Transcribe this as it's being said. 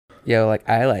Yo, like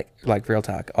I like real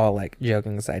talk, all like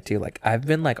joking aside too. Like I've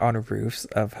been like on roofs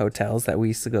of hotels that we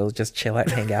used to go just chill at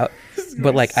and hang out.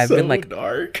 But like I've been like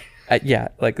dark. yeah,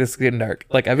 like this is getting dark.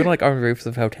 Like I've been like on roofs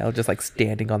of hotels just like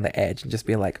standing on the edge and just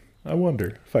being like, I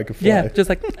wonder if I could fly. yeah, just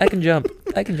like I can jump.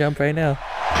 I can jump right now.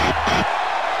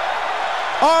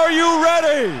 Are you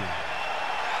ready?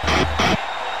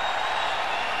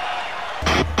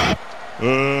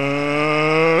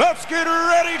 Let's get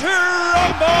ready to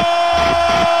rumble!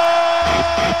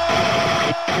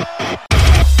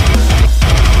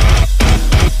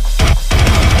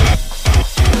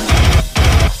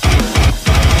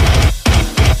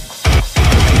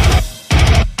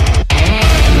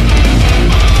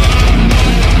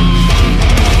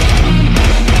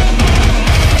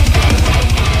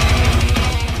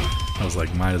 I was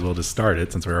like, might as well just start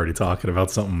it since we're already talking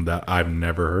about something that I've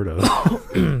never heard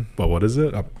of. But what is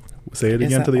it? Say it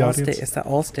again to the audience. It's that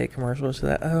Allstate commercial. So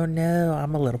that, oh no,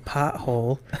 I'm a little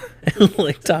pothole.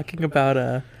 Like talking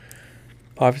about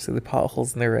obviously the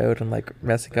potholes in the road and like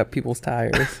messing up people's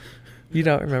tires. You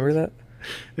don't remember that?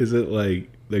 Is it like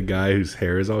the guy whose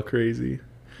hair is all crazy?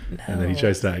 No. And then he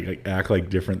tries to act like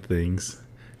different things.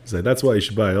 He's like, that's why you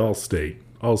should buy Allstate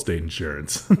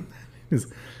insurance. It's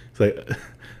like,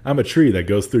 I'm a tree that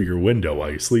goes through your window while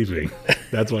you're sleeping.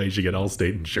 That's why you should get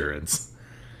Allstate insurance.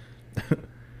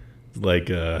 Like,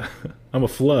 I'm a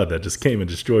flood that just came and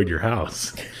destroyed your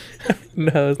house.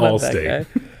 No, it's not Allstate. that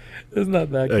guy. It's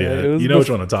not that guy. Oh, yeah. It was You know which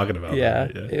one I'm talking about. Yeah,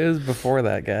 right? it was before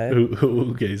that guy.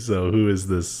 Okay, so who is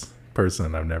this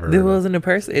person I've never heard It of? wasn't a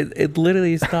person. It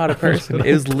literally is not a person.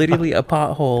 It was literally a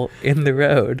pothole in the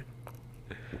road.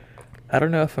 I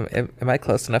don't know if am I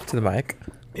close enough to the mic?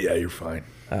 Yeah, you're fine.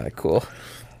 Cool.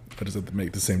 I just have to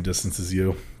make the same distance as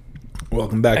you.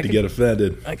 Welcome back I to can- Get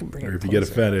Offended. I can bring Or it if you get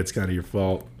closer. offended, it's kind of your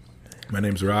fault. My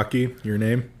name's Rocky. Your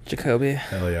name? Jacoby.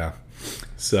 Hell yeah.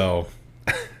 So,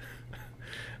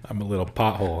 I'm a little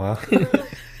pothole, huh?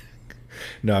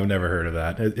 No, I've never heard of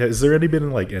that. Has there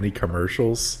been like any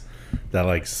commercials that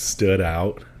like stood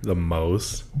out the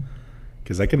most?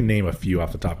 Because I can name a few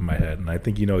off the top of my head, and I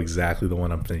think you know exactly the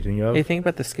one I'm thinking of. You think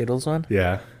about the Skittles one?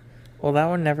 Yeah. Well, that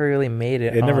one never really made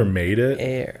it. It never on made it.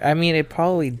 air. I mean, it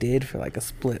probably did for like a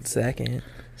split second.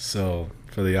 So,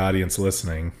 for the audience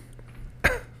listening,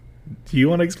 do you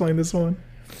want to explain this one?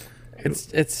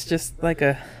 It's just like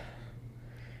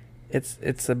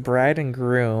it's a bride and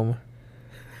groom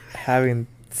having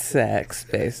sex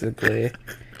basically,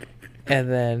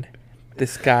 and then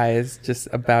this guy is just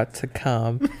about to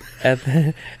come,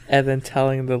 and then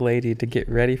telling the lady to get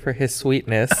ready for his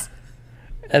sweetness,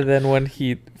 and then when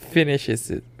he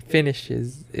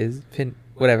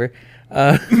whatever,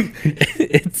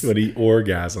 it's When he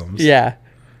orgasms. yeah,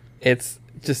 it's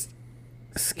just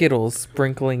Skittles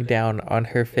sprinkling down on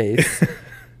her face.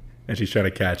 And she's trying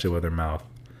to catch it with her mouth.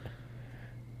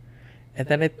 And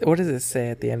then what does it say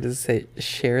at the end? Does it say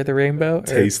share the rainbow? Or-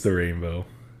 Taste the rainbow.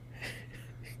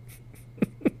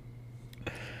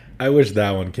 I wish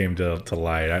that one came to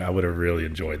light. I would have really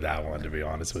enjoyed that one, to be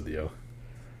honest with you.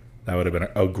 That would have been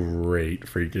a great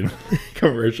freaking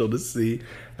commercial to see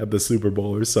at the Super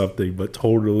Bowl or something, but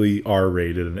totally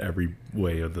R-rated in every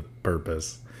way of the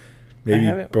purpose.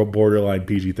 Maybe borderline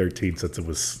PG-13 since it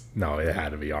was... No, it had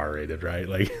to be R-rated, right?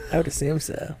 Like, I would assume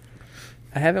so.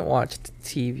 I haven't watched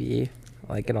TV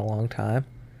like in a long time,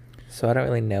 so I don't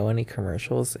really know any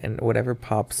commercials, and whatever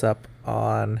pops up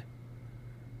on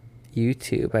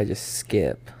YouTube, I just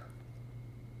skip.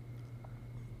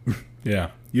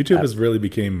 yeah. YouTube has really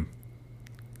became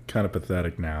kind of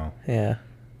pathetic now. Yeah.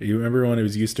 You remember when it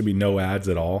was used to be no ads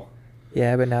at all?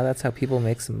 Yeah, but now that's how people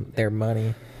make their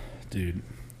money. Dude,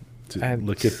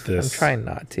 look at this. I'm trying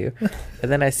not to.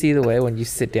 And then I see the way when you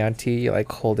sit down too, you're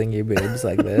like holding your boobs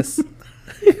like this.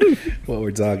 What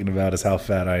we're talking about is how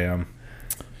fat I am.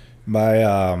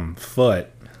 My foot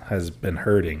has been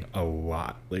hurting a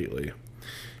lot lately.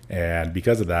 And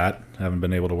because of that, I haven't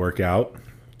been able to work out.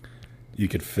 You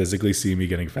could physically see me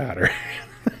getting fatter.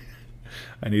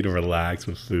 I need to relax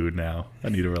with food now. I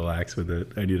need to relax with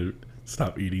it. I need to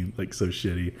stop eating like so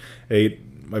shitty. I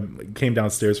came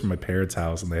downstairs from my parents'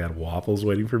 house and they had waffles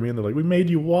waiting for me. And they're like, we made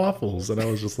you waffles. And I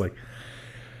was just like,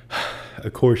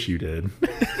 of course you did.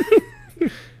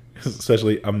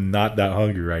 Especially, I'm not that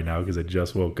hungry right now because I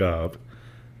just woke up.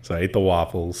 So I ate the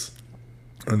waffles.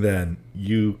 And then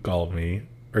you called me.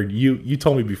 Or you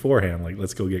told me beforehand, like,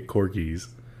 let's go get Corky's.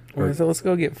 Or, So let's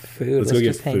go get food. Let's go get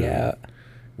just hang food. out.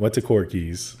 Went to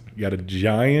Corky's. Got a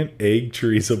giant egg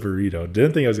chorizo burrito.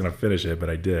 Didn't think I was going to finish it, but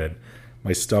I did.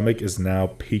 My stomach is now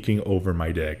peeking over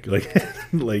my dick. Like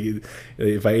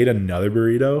if I ate another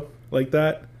burrito like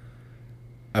that,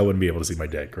 I wouldn't be able to see my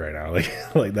dick right now.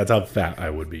 Like that's how fat I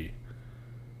would be.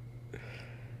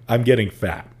 I'm getting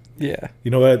fat. Yeah.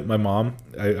 You know what? My mom,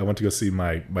 I went to go see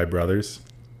my brothers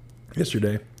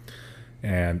yesterday,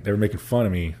 and they were making fun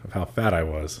of me of how fat I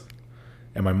was.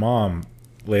 And my mom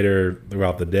later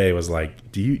throughout the day was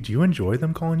like, do you enjoy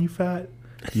them calling you fat?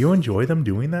 Do you enjoy them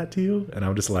doing that to you? And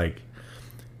I'm just like,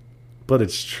 but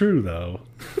it's true though.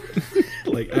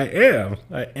 Like I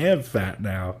am fat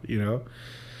now, you know?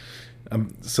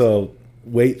 So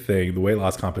weight thing, the weight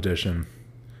loss competition,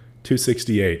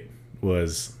 268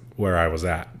 was where I was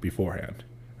at beforehand,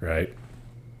 right?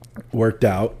 Worked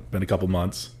out, been a couple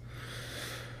months.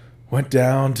 Went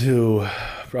down to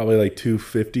probably like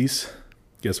 250s.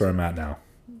 Guess where I'm at now?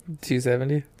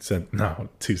 270. No,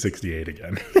 268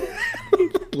 again.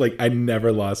 Like I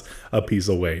never lost a piece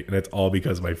of weight, and it's all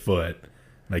because of my foot.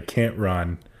 And I can't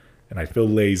run, and I feel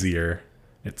lazier.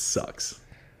 It sucks.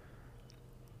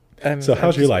 So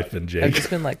how's your life been, Jake? I've just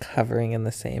been like hovering in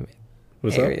the same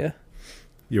What's area. up?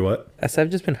 You what? I said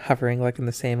I've just been hovering like in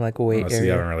the same like weight So you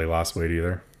area. haven't really lost weight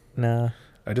either. No.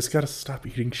 I just gotta stop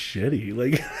eating shitty.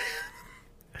 Like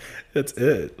that's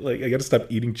it. Like I gotta stop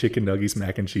eating chicken nuggets,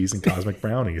 mac and cheese, and cosmic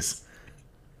brownies.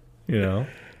 You know?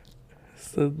 It's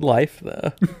the life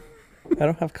though. I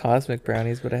don't have cosmic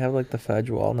brownies, but I have like the fudge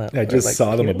walnut. I just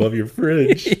saw them above your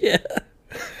fridge. Yeah.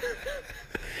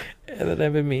 And then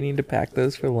I've been meaning to pack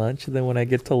those for lunch. And then when I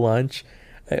get to lunch,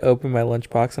 I open my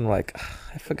lunchbox and I'm like,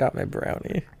 I forgot my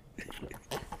brownie.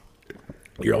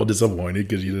 You're all disappointed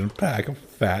because you didn't pack a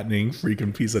fattening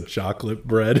freaking piece of chocolate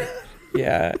bread.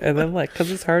 Yeah. And then like,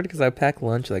 because it's hard because I pack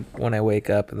lunch like when I wake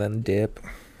up and then dip.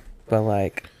 But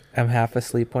like, I'm half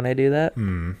asleep when I do that.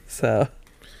 So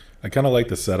I kind of like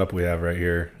the setup we have right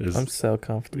here. I'm so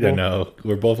comfortable. Yeah, no,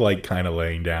 we're both like kind of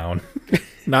laying down,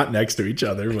 not next to each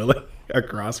other, but like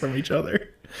across from each other.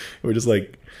 We're just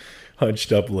like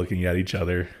hunched up looking at each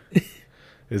other.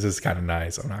 This is kind of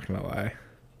nice. I'm not going to lie.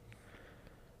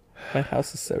 My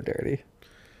house is so dirty.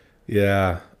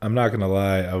 Yeah, I'm not going to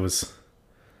lie.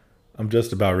 I'm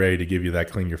just about ready to give you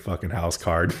that clean your fucking house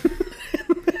card.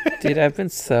 Dude, I've been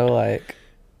so like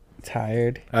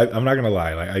tired. I'm not going to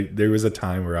lie. Like there was a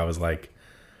time where I was like,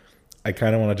 I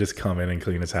kind of want to just come in and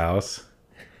clean his house.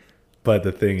 But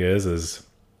the thing is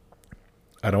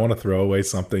I don't want to throw away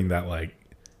something that like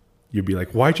you'd be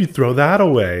like, why'd you throw that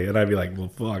away? And I'd be like, well,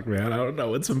 fuck, man, I don't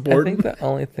know. It's important. I think the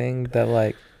only thing that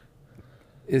like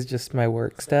is just my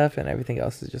work stuff, and everything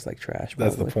else is just like trash.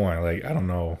 That's the probably. point. Like, I don't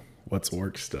know what's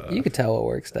work stuff. You could tell what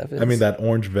work stuff is. I mean, that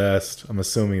orange vest, I'm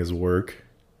assuming is work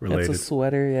related. It's a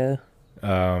sweater, yeah.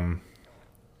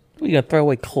 You gonna throw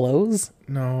away clothes?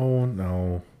 No,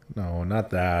 not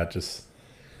that. Just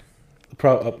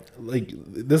like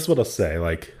this is what I'll say.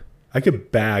 Like, I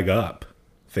could bag up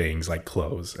things like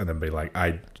clothes and then be like,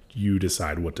 you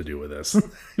decide what to do with this,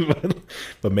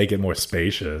 but make it more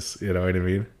spacious. You know what I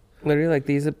mean? Literally, like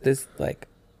this, like,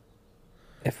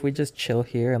 if we just chill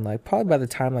here and like probably by the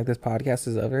time like this podcast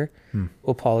is over,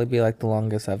 will probably be like the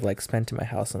longest I've like spent in my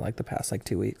house in like the past like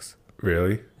 2 weeks.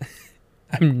 Really?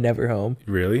 I'm never home.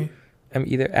 Really? I'm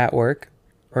either at work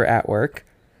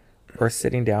or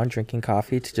sitting down drinking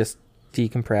coffee to just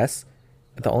decompress.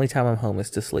 The only time I'm home is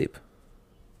to sleep.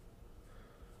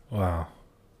 Wow.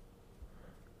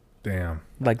 Damn.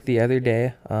 Like the other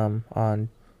day, on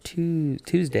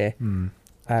Tuesday,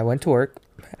 I went to work.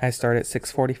 I started at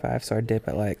 6:45, so I dip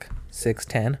at like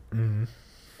 6:10.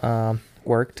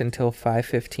 Worked until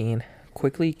 5:15.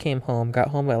 Quickly came home. Got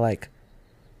home at like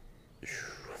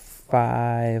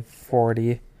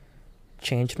 5:40.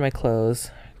 Changed my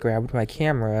clothes. Grabbed my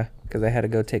camera because I had to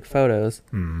go take photos.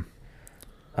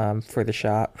 For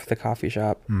the coffee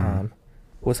shop.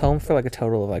 Was home for like a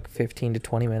total of like 15 to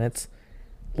 20 minutes.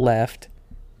 Left.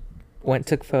 Went,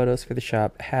 took photos for the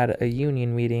shop. Had a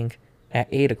union meeting at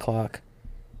 8 o'clock.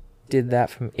 Did that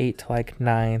from 8 to like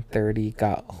 9:30.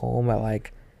 Got home at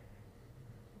like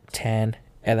 10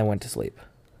 and then went to sleep.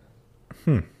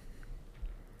 You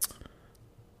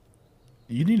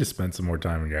need to spend some more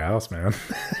time in your house, man.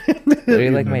 Literally,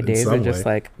 like my In days some are just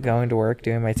way. like going to work,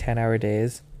 doing my 10-hour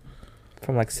days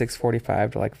from like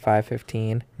 6:45 to like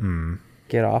 5:15.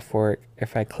 Get off work.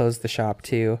 If I close the shop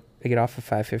too, I get off at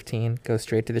 5:15, go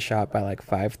straight to the shop by like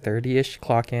 5:30ish,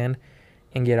 clock in,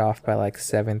 and get off by like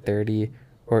 7:30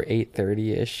 or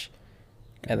 8:30ish,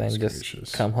 and then Goodness just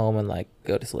gracious. come home and like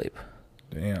go to sleep.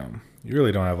 Damn. You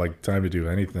really don't have like time to do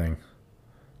anything.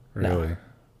 No. Really.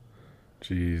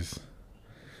 Jeez.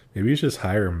 Maybe you should just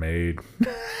hire a maid.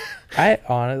 I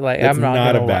honestly, like, That's I'm not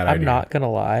not a gonna bad I'm idea. not gonna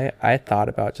lie. I thought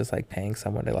about just like paying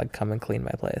someone to like come and clean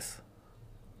my place.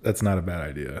 That's not a bad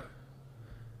idea.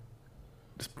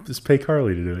 Just pay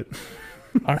Carly to do it.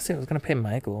 Honestly, I was gonna pay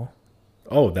Michael.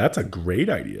 Oh, that's a great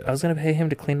I idea. was gonna pay him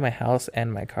to clean my house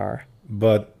and my car.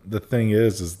 But the thing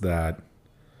is that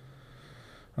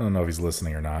I don't know if he's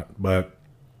listening or not, but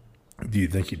do you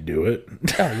think he'd do it?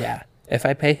 Oh yeah. If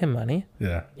I pay him money,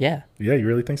 Yeah. yeah. Yeah, you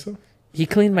really think so? He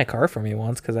cleaned my car for me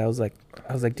once because I was like,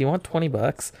 do you want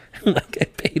 $20? Like I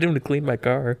paid him to clean my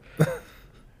car.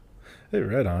 Hey,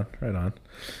 right on, right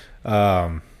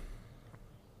on.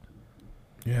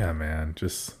 Yeah, man.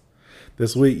 Just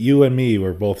this week, you and me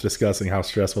were both discussing how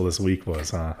stressful this week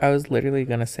was, huh? I was literally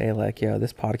gonna say like, yo,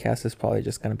 this podcast is probably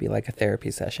just gonna be like a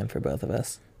therapy session for both of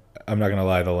us. I'm not gonna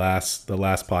lie. The last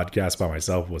podcast by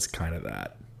myself was kind of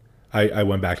that. I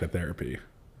went back to therapy.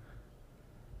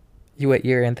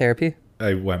 You're in therapy?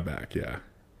 I went back, yeah,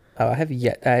 Oh, I have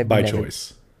yet. I've by never,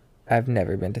 choice. I've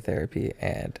never been to therapy,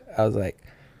 and I was like,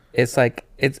 it's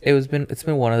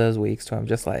been one of those weeks where I'm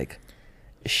just like,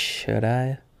 should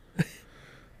I?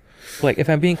 Like, if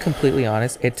I'm being completely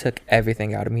honest, it took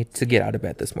everything out of me to get out of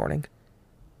bed this morning.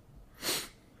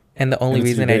 And the only And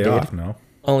it's your reason I day did, off, no?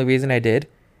 only reason I did,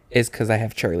 is because I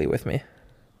have Charlie with me.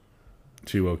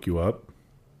 She woke you up.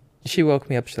 She woke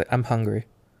me up. She's like, I'm hungry.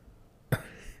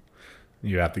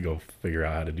 You have to go figure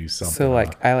out how to do something. So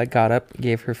like, huh? I like got up,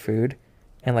 gave her food,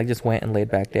 and like just went and laid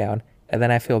back down. And then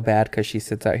I feel bad because she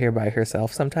sits out here by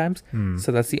herself sometimes.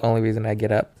 So that's the only reason I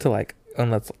get up to like,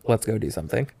 and let's go do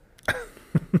something.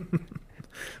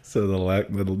 So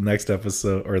the next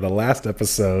episode or the last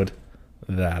episode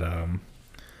that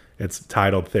it's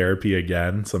titled Therapy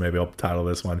Again. So maybe I'll title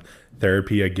this one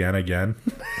Therapy Again.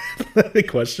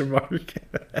 Question mark.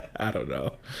 I don't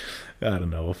know.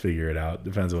 We'll figure it out.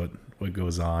 Depends what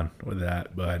goes on with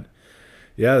that. But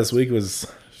yeah, this week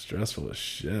was stressful as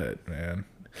shit, man.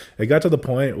 It got to the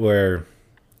point where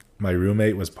my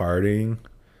roommate was partying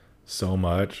so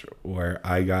much where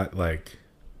I got like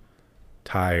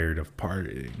tired of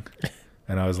partying.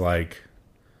 And I was like,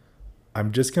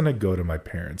 I'm just going to go to my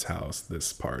parents' house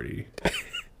this party.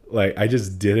 Like, I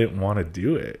just didn't want to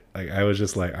do it. Like, I was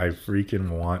just like, I freaking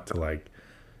want to like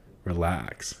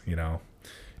relax, you know?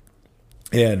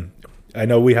 And I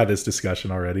know we had this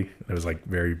discussion already. It was like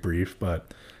very brief,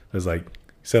 but it was like,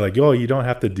 said like, yo, you don't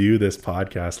have to do this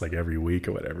podcast like every week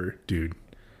or whatever. Dude,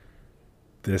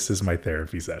 this is my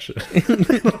therapy session.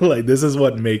 Like, this is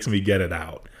what makes me get it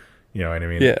out. You know what I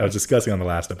mean? Yeah. I was discussing on the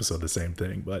last episode the same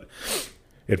thing, but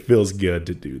it feels good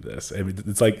to do this. I mean,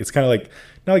 it's kind of like,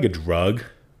 not like a drug,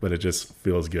 but it just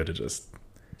feels good to just,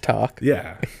 Talk.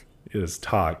 yeah, just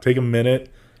talk. Take a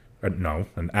minute, or no,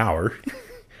 an hour,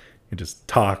 and just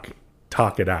talk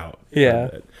it out. Yeah.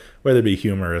 Whether it be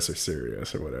humorous or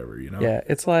serious or whatever, you know? Yeah,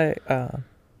 it's like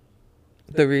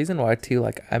the reason why too,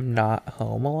 like I'm not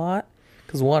home a lot,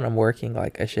 because one, I'm working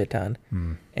like a shit ton,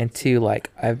 and two,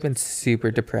 like I've been super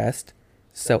depressed.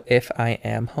 So if I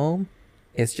am home,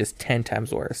 it's just 10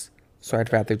 times worse. So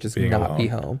I'd rather just Being not be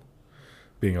alone. home.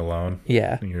 Being alone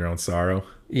Yeah, in your own sorrow.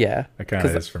 yeah, That kind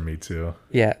of 'Cause- is for me too.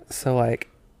 yeah. So like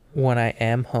when I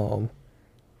am home,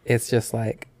 it's just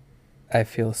like I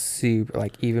feel super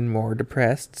like even more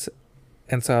depressed,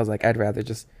 and so I was like, I'd rather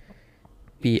just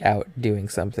be out doing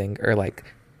something or like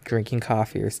drinking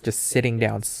coffee or just sitting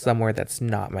down somewhere that's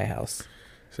not my house.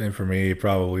 Same for me.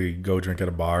 Probably go drink at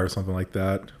a bar or something like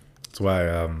that. That's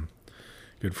why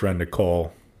good friend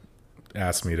Nicole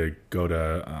asked me to go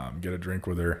to get a drink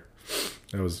with her.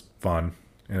 It was fun,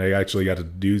 and I actually got to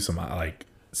do some like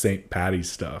St.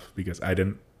 Patty's stuff because I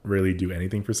didn't really do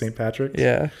anything for St. Patrick's.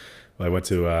 Yeah. I went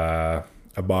to a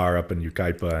bar up in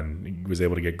Yucaipa and was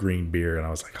able to get green beer, and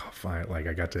I was like, oh, fine. Like,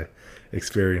 I got to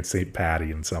experience St. Patty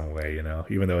in some way, you know,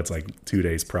 even though it's like 2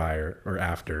 days prior or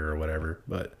after or whatever.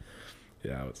 But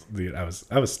yeah, I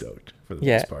was stoked for the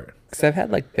most part. Because I've had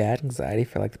like bad anxiety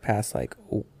for like the past like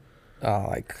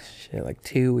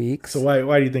 2 weeks. So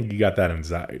why do you think you got that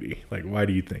anxiety? Like, why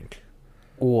do you think?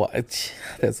 What?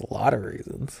 There's a lot of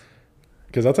reasons.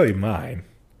 Because I'll tell you mine.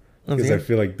 Because Okay. I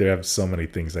feel like there have so many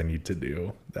things I need to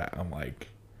do that I'm like,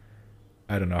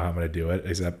 I don't know how I'm going to do it,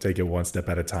 except take it one step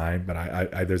at a time. But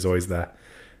I there's always that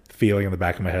feeling in the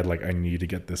back of my head, like I need to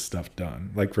get this stuff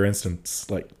done. Like, for instance,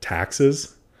 like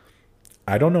taxes.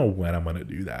 I don't know when I'm going to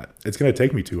do that. It's going to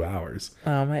take me 2 hours.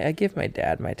 I give my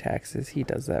dad my taxes. He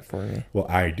does that for me. Well,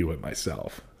 I do it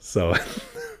myself. So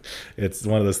it's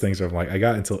one of those things where I'm like, I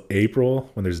got until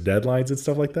April when there's deadlines and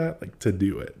stuff like that, like to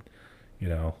do it. You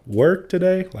know, work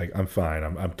today, like I'm fine.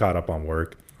 I'm caught up on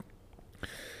work.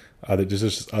 There's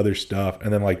just other stuff.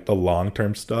 And then like the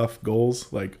long-term stuff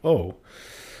goals, like, oh,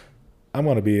 I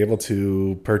want to be able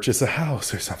to purchase a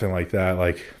house or something like that.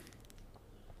 Like,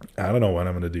 I don't know when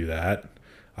I'm going to do that.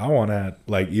 I want to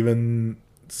like even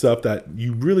stuff that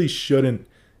you really shouldn't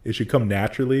It should come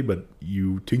naturally, but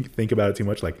you think about it too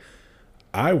much. Like,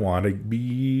 I want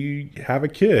to have a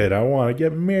kid. I want to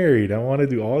get married. I want to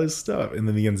do all this stuff. And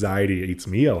then the anxiety eats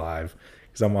me alive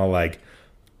because I'm all like,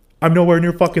 I'm nowhere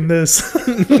near fucking this.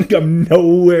 Like, I'm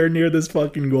nowhere near this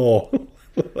fucking goal.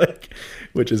 Like,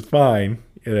 which is fine.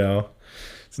 You know,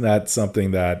 it's not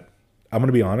something that I'm going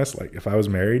to be honest. Like, if I was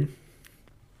married,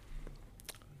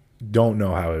 don't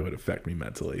know how it would affect me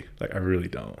mentally. Like, I really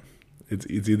don't. It's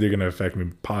either going to affect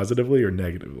me positively or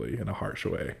negatively in a harsh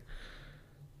way.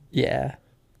 Yeah.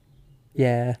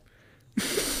 Yeah.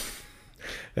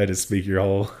 I just speak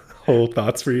your whole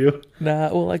thoughts for you. Nah,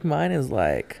 well, like mine is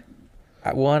like,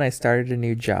 one, I started a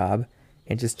new job,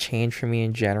 and just change for me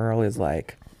in general is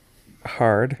like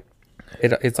hard.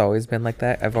 It's always been like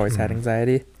that. I've always had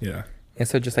anxiety. Yeah. And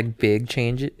so just like big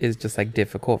change is just like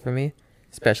difficult for me,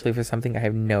 especially for something I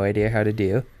have no idea how to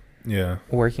do. Yeah.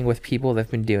 Working with people that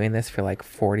have been doing this for like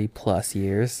 40 plus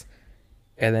years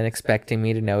and then expecting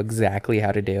me to know exactly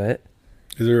how to do it.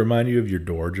 Does it remind you of your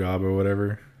door job or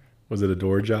whatever? Was it a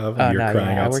door job? Oh, You're no,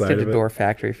 crying yeah. I worked outside at a of it? door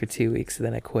factory for 2 weeks and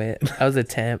then I quit. I was a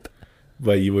temp.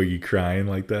 But were you crying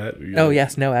like that? Oh,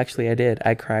 yes. No, actually, I did.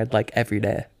 I cried like every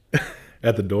day.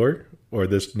 At the door or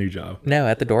this new job? No,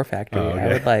 at the door factory. Oh, okay. I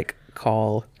would like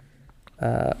call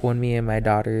when me and my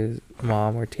daughter's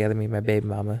mom were together, me and my baby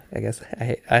mama. I guess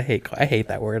I hate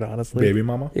that word, honestly. Baby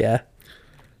mama? Yeah.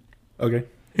 Okay.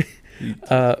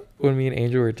 When me and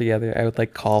Angel were together, I would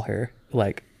like call her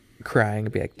like crying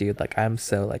and be like, dude, like I'm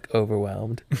so like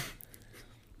overwhelmed.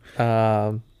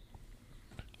 But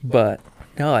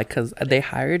no, like, cause they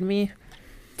hired me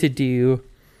to do,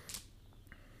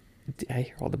 I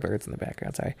hear all the birds in the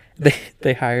background. Sorry.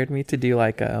 They hired me to do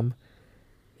like, kind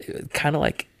of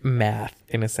like math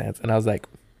in a sense. And I was like,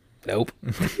 nope,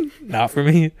 not for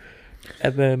me.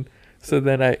 And then, so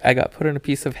then I got put on a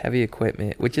piece of heavy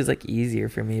equipment, which is like easier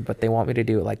for me, but they want me to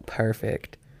do it like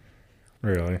perfect.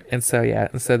 Really? And so, yeah.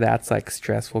 And so that's like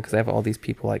stressful because I have all these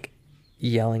people like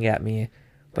yelling at me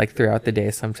like throughout the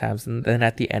day sometimes. And then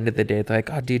at the end of the day, they're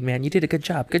like, oh, dude, man, you did a good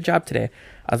job. Good job today.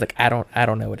 I was like, I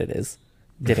don't know what it is.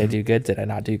 Did I do good? Did I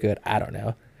not do good? I don't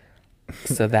know.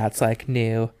 So that's like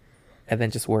new. And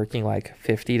then just working like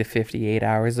 50 to 58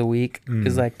 hours a week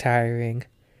is like tiring.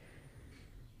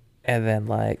 And then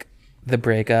like the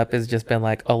breakup has just been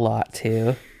like a lot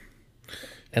too.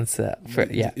 And so,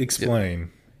 yeah.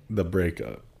 Explain the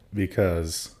breakup,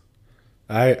 because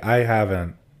I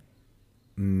haven't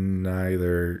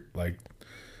neither, like,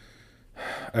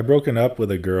 I broken up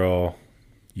with a girl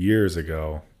years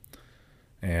ago,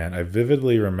 and I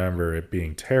vividly remember it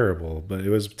being terrible, but it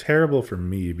was terrible for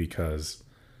me because,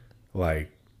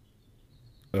 like,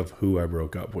 of who I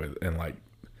broke up with, and like,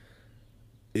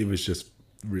 it was just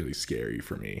really scary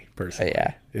for me personally.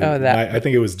 Oh, yeah. I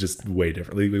think it was just way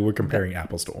different. Like, we're comparing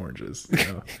apples to oranges, you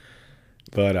know?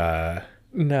 But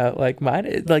no, like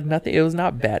mine, like nothing. It was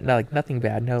not bad. No, like nothing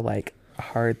bad. No, like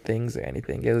hard things or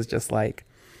anything. It was just like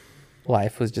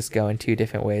life was just going two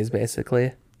different ways,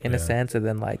 basically, in a sense. And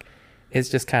then like it's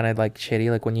just kind of like shitty,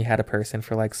 like when you had a person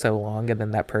for like so long and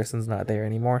then that person's not there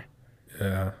anymore.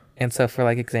 yeah, And so for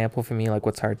like example, for me, like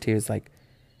what's hard too is like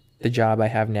the job I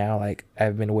have now. Like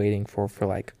I've been waiting for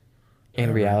like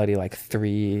in reality like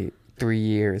three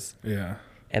years. yeah,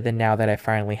 And then now that I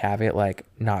finally have it, like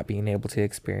not being able to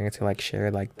experience or like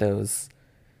share like those,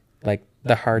 like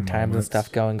the hard times and Moments.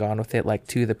 stuff going on with it, like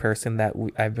to the person that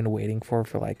I've been waiting for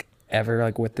like ever,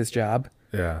 like with this job.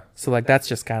 yeah, So like that's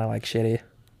just kind of like shitty.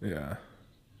 yeah.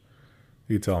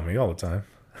 You tell me all the time.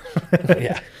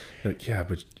 Yeah. Like, yeah,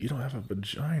 but you don't have a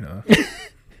vagina.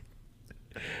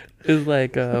 It's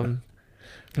like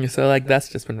so like that's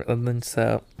just been, and then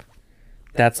so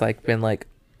that's like been like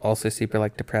also super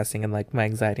like depressing, and like my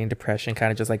anxiety and depression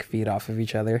kind of just like feed off of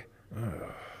each other.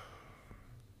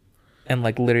 And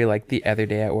like literally like the other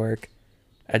day at work,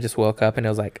 I just woke up and it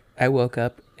was like I woke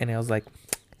up and it was like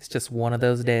it's just one of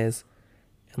those days.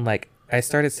 And like I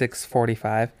started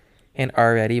 6:45 and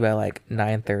already by like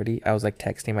 9:30 I was like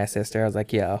texting my sister. I was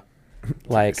like, yo,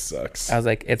 like Sucks. I was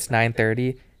like, it's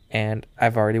 9:30 and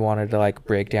I've already wanted to like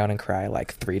break down and cry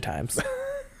like 3 times.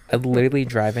 I'm literally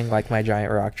driving like my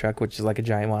giant rock truck, which is like a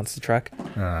giant monster truck,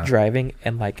 driving,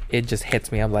 and like it just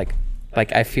hits me. I'm like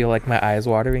I feel like my eyes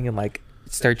watering and like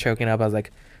start choking up. I was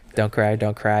like, don't cry,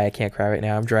 I can't cry right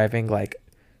now. I'm driving. Like,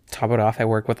 top it off, I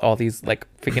work with all these like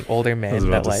freaking older I men was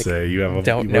about that to like say, you have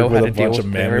don't you know work how with to a deal bunch with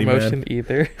of their manly emotion men.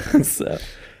 either. So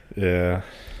Yeah.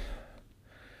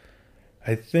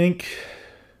 I think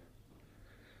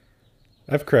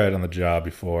I've cried on the job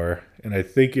before, and I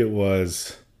think it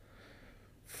was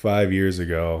 5 years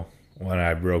ago when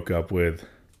I broke up with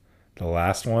the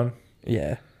last one.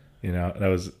 yeah, You know, and I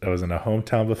was in a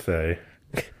hometown buffet,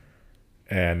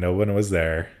 and no one was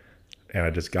there, and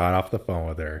I just got off the phone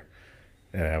with her,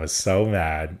 and I was so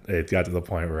mad. It got to the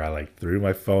point where I like threw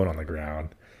my phone on the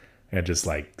ground and just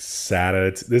like sat at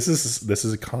it. This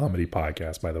is a comedy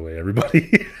podcast, by the way,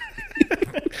 everybody.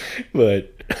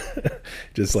 But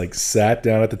just like sat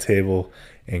down at the table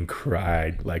and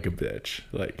cried like a bitch,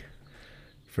 like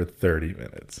for 30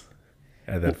 minutes.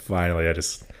 And then finally I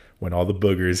just, when all the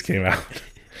boogers came out,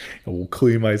 I will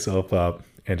clean myself up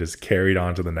and just carried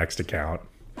on to the next account.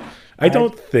 I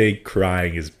don't think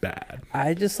crying is bad.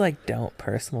 I just like don't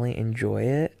personally enjoy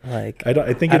it. Like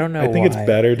I think it's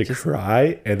better to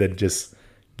cry and then just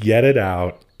get it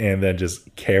out and then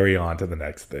just carry on to the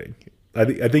next thing.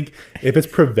 I think if it's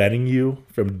preventing you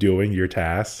from doing your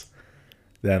tasks,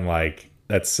 then like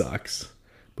that sucks.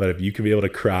 But if you can be able to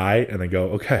cry and then go,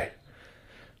 okay,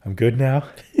 I'm good now.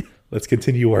 Let's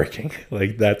continue working.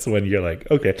 Like that's when you're like,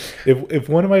 okay. If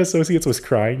one of my associates was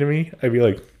crying to me, I'd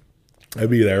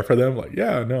be there for them. Like,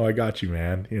 yeah, no, I got you,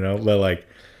 man. You know, but like,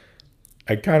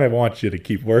 I kind of want you to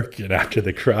keep working after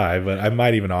the cry, but I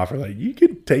might even offer like, you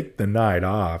can take the night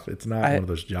off. It's not one of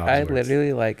those jobs. I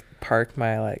literally like park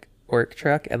my like work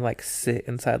truck and like sit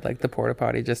inside like the porta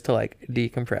potty just to like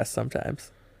decompress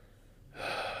sometimes.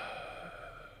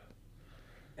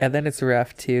 And then it's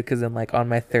rough too, because then like on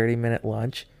my 30-minute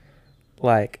lunch,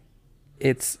 like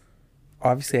it's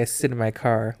obviously I sit in my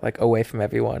car like away from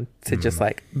everyone to just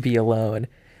like be alone.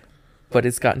 But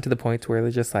it's gotten to the point where they're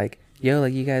just like, yo,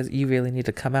 like you really need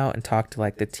to come out and talk to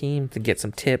like the team to get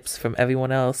some tips from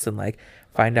everyone else and like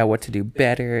find out what to do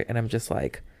better. And I'm just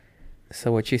like,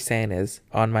 so what you're saying is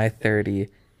on my 30,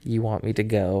 you want me to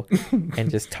go and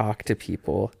just talk to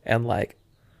people and like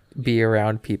be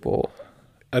around people.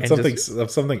 That's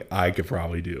something I could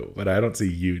probably do, but I don't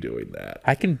see you doing that.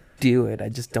 I can do it. I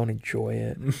just don't enjoy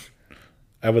it.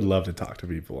 I would love to talk to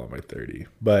people on my 30,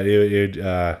 but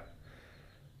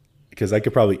because I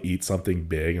could probably eat something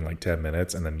big in like 10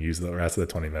 minutes and then use the rest of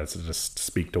the 20 minutes to just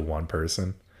speak to one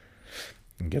person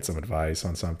and get some advice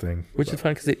on something. Which is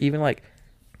fun because even like,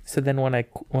 so then when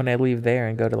I leave there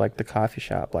and go to like the coffee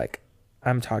shop, like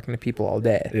I'm talking to people all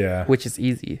day. Yeah. Which is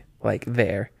easy, like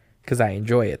there, because I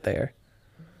enjoy it there.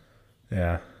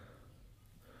 Yeah.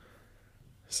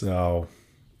 So,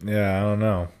 yeah, I don't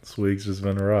know. This week's just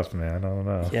been rough, man. I don't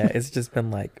know. Yeah, it's just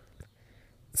been like,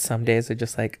 some days are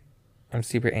just like, I'm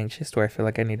super anxious where I feel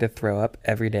like I need to throw up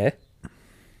every day.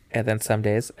 And then some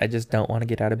days I just don't want to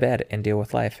get out of bed and deal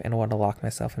with life and want to lock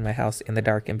myself in my house in the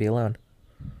dark and be alone.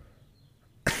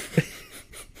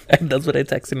 And that's what I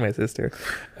texted my sister.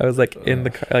 I was like in the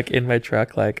car, like in my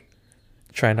truck, like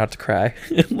trying not to cry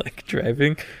and like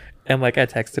driving. And like I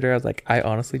texted her, I was like, I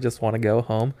honestly just want to go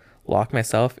home, lock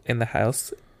myself in the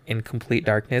house in complete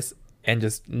darkness and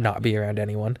just not be around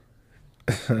anyone.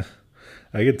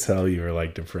 I could tell you were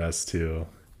like depressed too,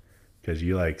 because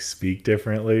you like speak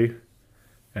differently,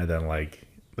 and then like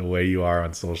the way you are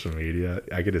on social media,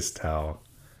 I could just tell.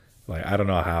 Like I don't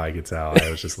know how I could tell. I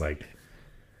was just like,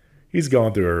 he's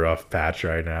going through a rough patch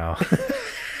right now.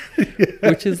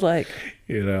 Which is like,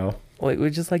 you know, like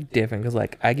which is like different because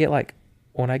like I get like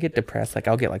when I get depressed, like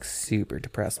I'll get like super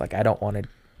depressed. Like I don't want to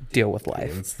deal with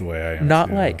life. That's the way I am. Not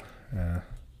too. like, yeah.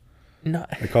 Not.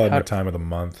 I call it my time of the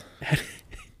month.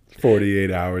 48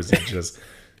 hours of just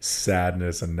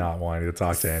sadness and not wanting to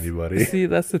talk to anybody. See,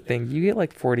 that's the thing. You get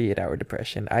like 48-hour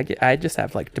depression. I just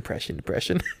have like depression.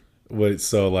 What?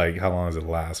 So like, how long does it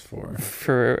last for?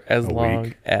 For as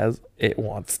long as it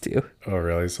wants to. Oh,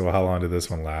 really? So how long did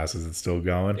this one last? Is it still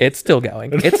going? It's still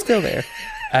going. It's still there.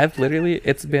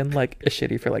 It's been like a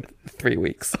shitty for like 3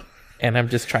 weeks, and I'm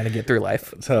just trying to get through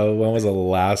life. So when was the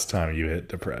last time you hit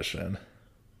depression?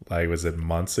 Like, was it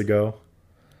months ago?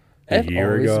 I've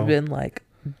always been like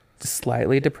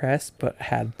slightly depressed, but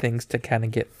had things to kind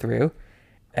of get through.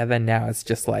 And then now it's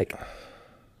just like,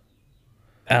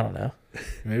 I don't know.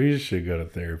 Maybe you should go to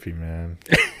therapy, man.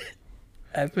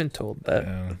 I've been told that.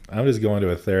 Yeah. I'm just going to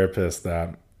a therapist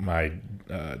that my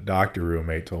doctor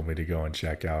roommate told me to go and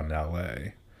check out in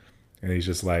LA. And he's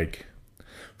just like,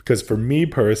 because for me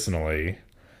personally,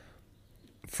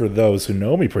 for those who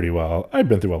know me pretty well, I've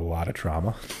been through a lot of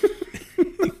trauma.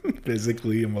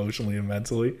 Physically, emotionally, and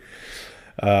mentally.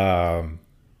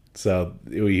 So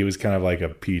he was kind of like a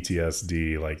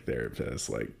PTSD like therapist,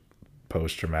 like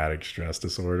post-traumatic stress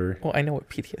disorder. Well, I know what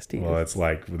PTSD is. Well, it's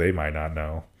like, they might not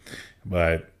know,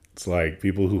 but it's like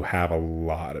people who have a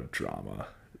lot of trauma.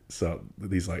 So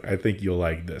he's like, I think you'll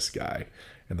like this guy.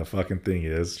 And the fucking thing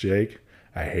is, Jake,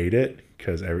 I hate it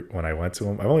because when I went to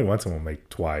him, I only went to him like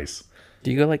twice.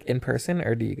 Do you go like in person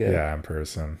or do you go? Yeah, in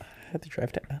person. I have to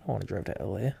drive to. I don't want to drive to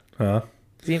LA. Huh?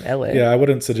 Is he in LA? Yeah, I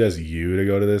wouldn't suggest you to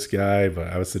go to this guy, but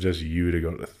I would suggest you to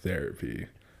go to therapy.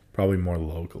 Probably more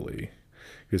locally.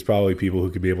 There's probably people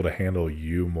who could be able to handle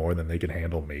you more than they can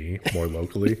handle me more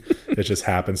locally. It just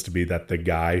happens to be that the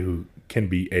guy who can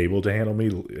be able to handle me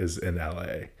is in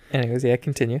LA. Anyways, yeah,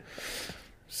 continue.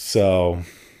 So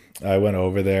I went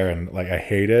over there and like I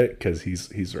hate it because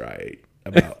he's right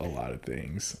about a lot of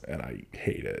things, and I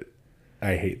hate it.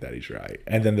 I hate that he's right.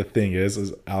 And then the thing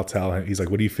is I'll tell him, he's like,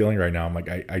 "What are you feeling right now?" I'm like,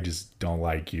 I just don't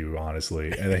like you,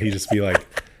 honestly. And then he just be like,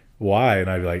 "Why?" And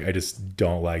I'd be like, "I just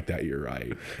don't like that you're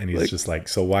right." And he's just like,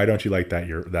 "So why don't you like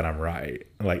that I'm right?"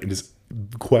 And like, and just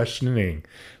questioning,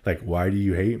 like, "Why do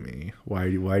you hate me? Why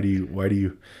do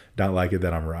you not like it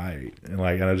that I'm right?" And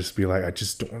like, and I just be like, I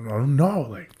don't know.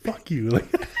 Like, fuck you. Like,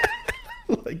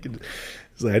 like,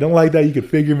 it's like, I don't like that you could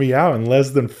figure me out in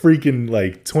less than freaking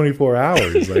like 24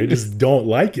 hours. Like, I just don't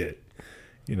like it,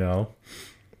 you know?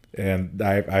 And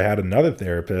I had another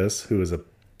therapist who was a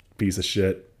piece of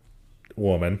shit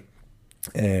woman,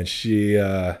 and she's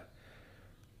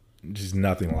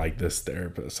nothing like this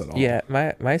therapist at all. Yeah,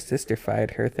 my sister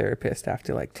fired her therapist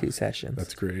after like 2 sessions.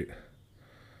 That's great.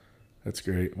 That's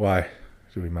great. Why?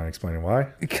 Do we mind explaining why?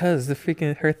 Because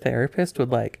her therapist would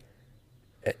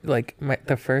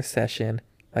the first session,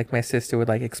 like my sister would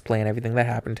like explain everything that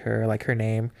happened to her, like her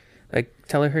name, like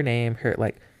tell her name, her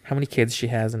like how many kids she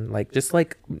has, and like just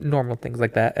like normal things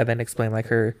like that, and then explain like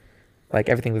her, like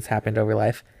everything that's happened over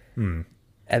life. And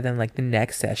then like the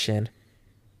next session,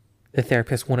 the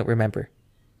therapist wouldn't remember,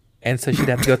 and so she'd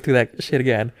have to go through that shit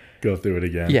again. Go through it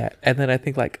again. Yeah, and then I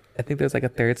think there's like a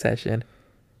third session,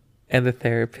 and the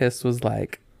therapist was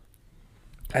like,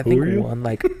 I think one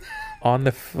like on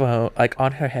the phone, like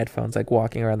on her headphones, like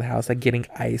walking around the house, like getting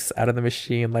ice out of the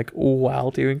machine, like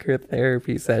while doing her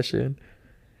therapy session.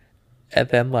 And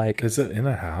then like, is it in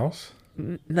a house?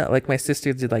 No, like my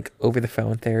sister did like over the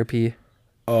phone therapy.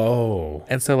 Oh,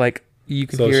 and so like you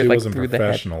can so hear she it like wasn't through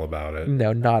professional about it.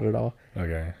 No, not at all.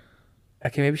 Okay,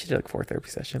 maybe she did like 4 therapy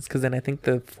sessions, because then I think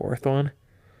the fourth one,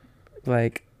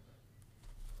 like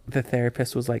the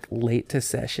therapist was like late to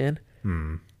session.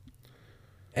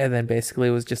 And then basically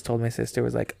was just told my sister,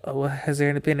 was like, "Oh, has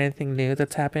there been anything new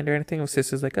that's happened or anything?" My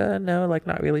sister's like, no, like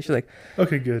not really. She's like,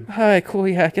 okay, good. All right, cool.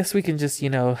 Yeah, I guess we can just,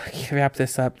 wrap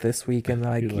this up this week. And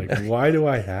like, You're like, why do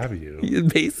I have you?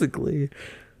 Basically.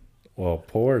 Well,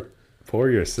 poor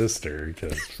your sister,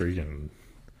 because freaking,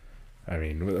 I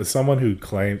mean, someone who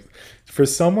claims, for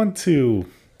someone to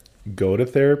go to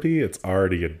therapy, it's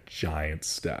already a giant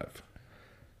step.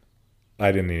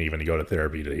 I didn't even go to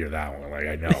therapy to hear that one. Like,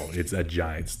 I know it's a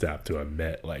giant step to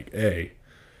admit, like, hey,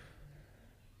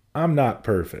 I'm not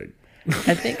perfect.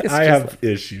 I think it's I have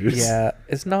issues. Yeah,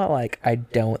 it's not like I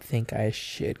don't think I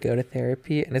should go to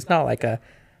therapy, and it's not like I'm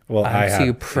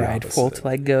too prideful to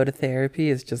like go to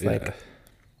therapy. It's just like,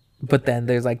 but then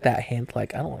there's like that hint,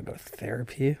 like I don't want to go to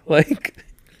therapy. Like,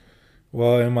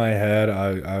 well, in my head,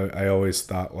 I always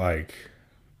thought like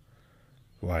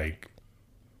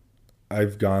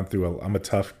I've gone through I'm a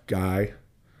tough guy.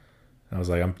 I was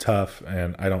like, I'm tough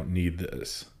and I don't need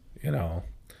this.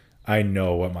 I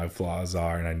know what my flaws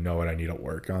are and I know what I need to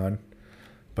work on.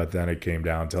 But then it came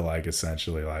down to like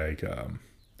essentially like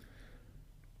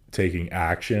taking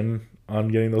action on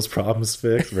getting those problems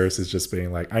fixed versus just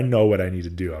being like, I know what I need to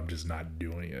do. I'm just not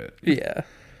doing it. Yeah.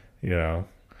 And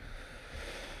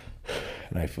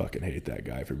I fucking hate that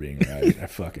guy for being right. I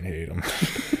fucking hate him.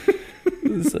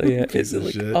 So yeah, it's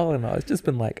like, all in all, it's just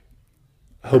been like,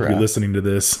 I hope you're listening to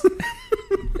this.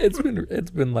 it's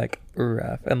been like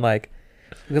rough, and like,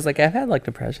 because like I've had like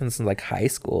depression since like high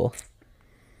school,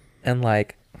 and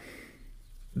like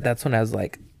that's when I was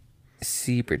like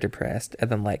super depressed, and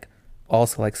then like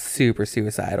also like super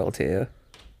suicidal too.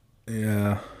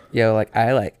 Yeah. Like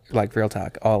I like real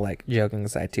talk, all like joking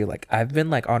aside too, like I've been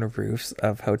like on roofs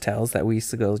of hotels that we used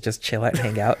to go just chill out and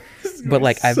hang out. But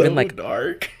like I've been like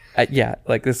dark. Yeah,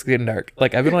 like this is getting dark.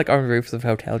 Like I've been like on roofs of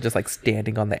hotels just like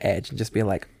standing on the edge and just being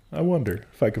like, I wonder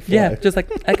if I could fly. Yeah, just like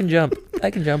I can jump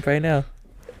right now.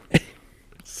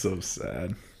 So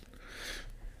sad.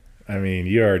 I mean,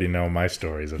 you already know my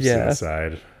stories of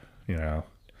suicide,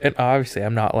 And obviously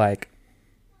I'm not like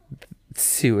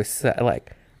suicide,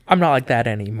 like I'm not like that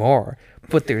anymore.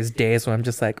 But there's days when I'm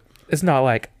just like, it's not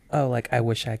like, oh, like I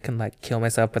wish I can like kill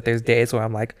myself, but there's days where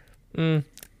I'm like,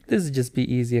 this would just be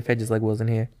easy if I just like wasn't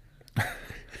here.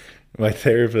 My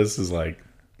therapist is like,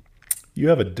 you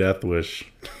have a death wish.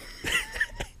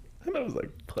 And I was like,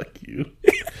 fuck you.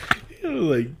 I was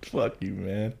like, fuck you,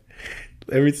 man.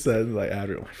 Every time like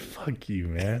after, I'm like, fuck you,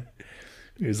 man.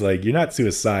 He was like, you're not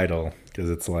suicidal, because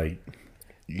it's like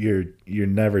you're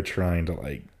never trying to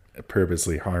like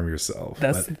purposely harm yourself.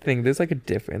 That's the thing. There's like a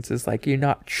difference. It's like you're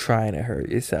not trying to hurt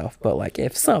yourself, but like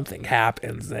if something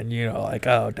happens, then like,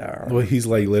 oh, darn. Well, he's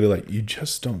like literally like, you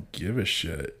just don't give a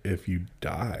shit if you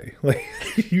die. Like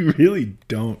you really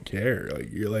don't care.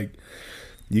 Like you're like,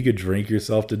 you could drink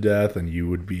yourself to death and you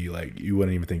would be like, you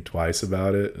wouldn't even think twice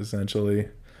about it. Essentially,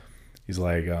 he's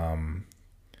like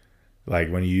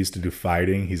when you used to do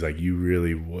fighting, he's like, you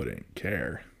really wouldn't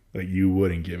care. Like you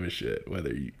wouldn't give a shit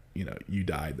whether you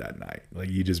died that night. Like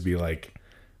you just be like,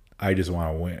 I just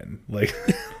want to win. Like,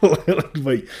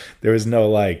 like there was no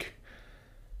like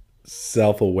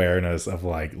self-awareness of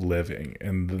like living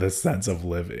and the sense of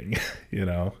living,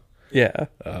 Yeah.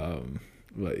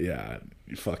 But yeah,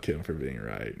 fuck him for being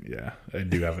right. Yeah, I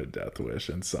do have a death wish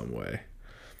in some way.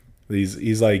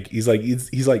 He's like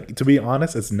to be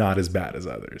honest, it's not as bad as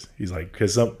others. He's like,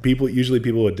 because usually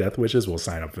people with death wishes will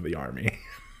sign up for the army.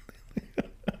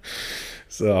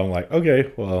 So I'm like,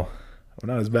 okay, well, I'm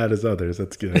not as bad as others.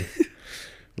 That's good.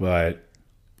 But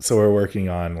so we're working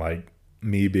on like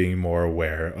me being more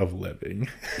aware of living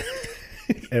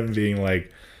and being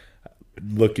like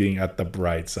looking at the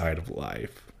bright side of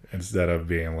life instead of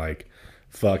being like,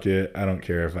 fuck it, I don't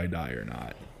care if I die or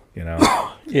not,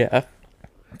 Yeah.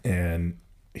 And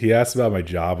he asked about my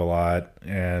job a lot,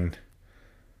 and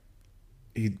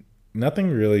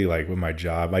nothing really like with my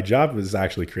job. My job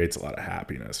actually creates a lot of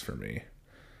happiness for me.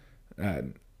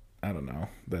 And I don't know,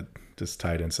 that just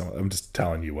tied in I'm just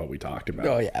telling you what we talked about.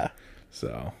 Oh yeah.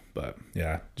 So, but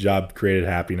yeah, job created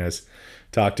happiness.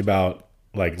 Talked about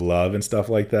like love and stuff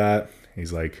like that.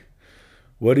 He's like,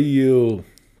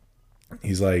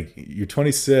 he's like, you're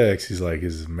 26. He's like,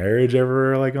 is marriage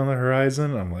ever like on the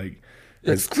horizon? I'm like,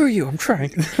 screw you. I'm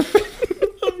trying.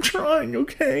 I'm trying.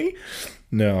 Okay.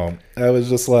 No, I was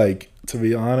just like, to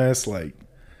be honest, like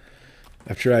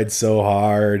I've tried so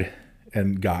hard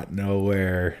and got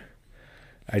nowhere.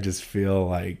 I just feel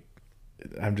like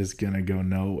I'm just going to go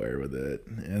nowhere with it.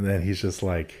 And then he's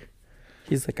like,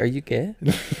 are you gay?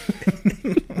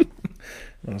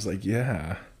 I was like,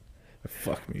 yeah,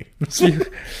 fuck me.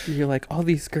 You're like, all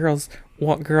these girls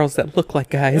want girls that look like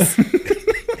guys.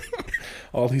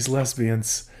 All these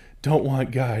lesbians don't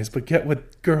want guys, but get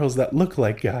with girls that look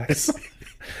like guys.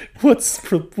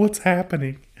 What's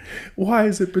happening? Why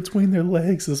is it between their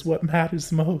legs is what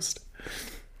matters most?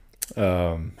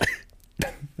 I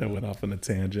went off on a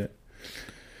tangent.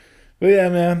 But yeah,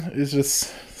 man, it's just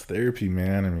therapy,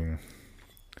 man. I mean,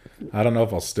 I don't know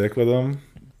if I'll stick with him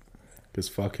because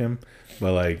fuck him.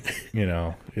 But like,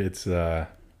 it's I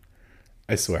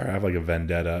swear I have like a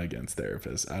vendetta against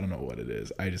therapists. I don't know what it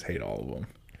is. I just hate all of them.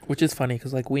 Which is funny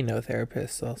because like we know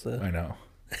therapists also. I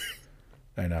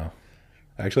know.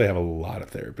 I actually have a lot of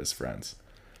therapist friends.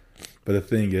 But the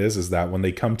thing is that when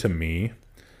they come to me,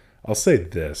 I'll say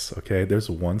this, okay? There's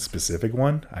one specific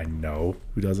one. I know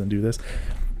who doesn't do this.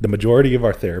 The majority of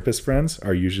our therapist friends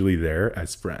are usually there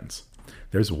as friends.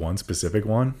 There's one specific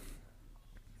one.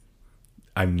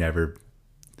 I've never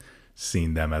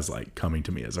seen them as like coming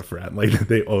to me as a friend. Like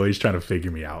they always trying to figure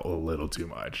me out a little too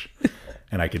much.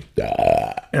 And I could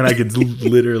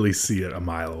literally see it a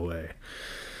mile away.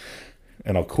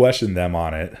 And I'll question them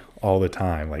on it all the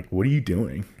time. Like, what are you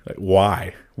doing? Like,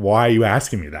 why? Why are you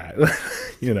asking me that?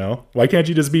 Why can't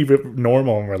you just be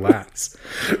normal and relax?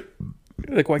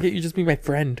 Like, why can't you just be my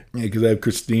friend? Yeah, because I have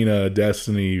Christina,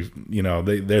 Destiny,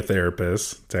 they're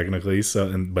therapists technically.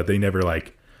 But they never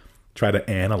like try to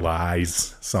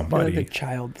analyze somebody. You're like a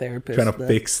child therapist. Trying to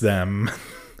fix them.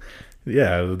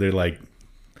 Yeah, they're like,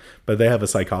 but they have a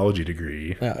psychology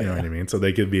degree. Oh, you know what I mean? So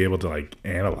they could be able to like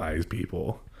analyze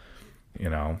people.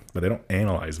 But they don't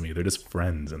analyze me. They're just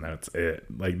friends, and that's it.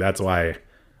 Like, that's why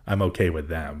I'm okay with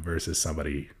them versus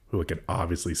somebody who I can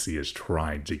obviously see is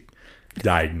trying to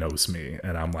diagnose me.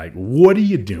 And I'm like, what are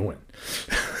you doing?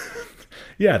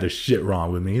 Yeah, there's shit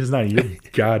wrong with me. It's not your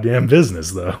goddamn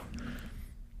business, though.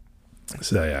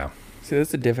 So, yeah. See,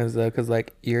 that's the difference, though, because,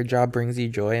 like, your job brings you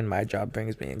joy and my job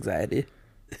brings me anxiety.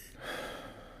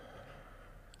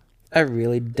 I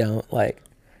really don't, like...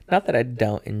 Not that I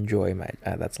don't enjoy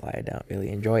that's a lie. I don't really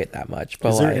enjoy it that much. But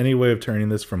is there any way of turning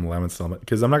this from lemons to lemon?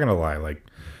 Because I'm not gonna lie, like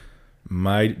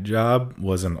my job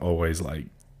wasn't always like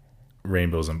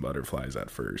rainbows and butterflies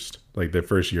at first. Like the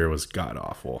first year was god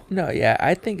awful. No, yeah,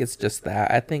 I think it's just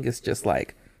that. I think it's just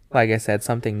like I said,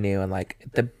 something new, and like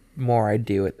the more I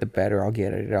do it, the better I'll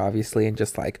get at it, obviously, and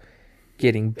just like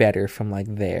getting better from like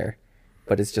there.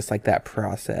 But it's just like that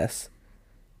process.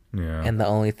 Yeah. And the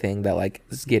only thing that like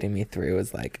is getting me through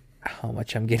is like how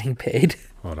much I'm getting paid.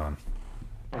 Hold on.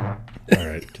 All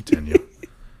right, continue.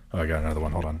 Oh, I got another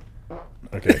one. Hold on.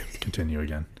 Okay, continue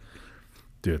again.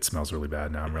 Dude, it smells really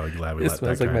bad now. I'm really glad we It let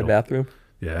smells that like guy my bathroom.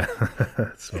 Yeah.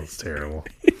 It smells terrible.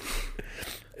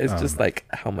 It's just like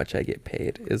how much I get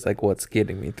paid is like what's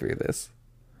getting me through this.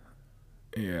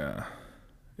 Yeah.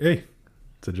 Hey,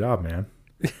 it's a job, man.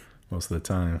 Most of the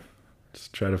time.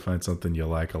 Just try to find something you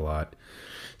like a lot.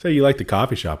 So you like the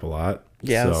coffee shop a lot.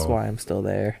 Yeah, so that's why I'm still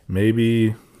there.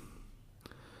 maybe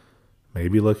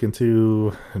look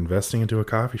into investing into a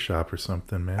coffee shop or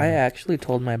something, man. I actually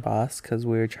told my boss because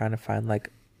we were trying to find like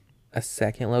a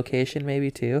second location, maybe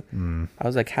too. I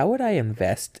was like, how would I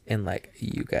invest in like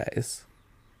you guys?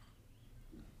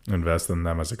 Invest in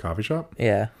them as a coffee shop?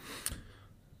 Yeah.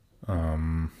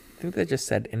 I think they just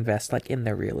said invest like in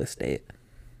their real estate.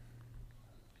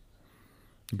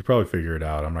 You could probably figure it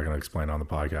out. I'm not going to explain it on the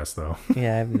podcast, though.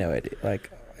 Yeah, I have no idea.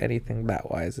 Like anything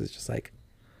that wise is just like,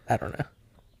 I don't know.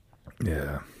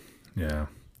 Yeah.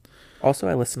 Also,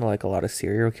 I listen to like a lot of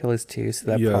serial killers too, so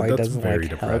that Yeah, probably that's doesn't very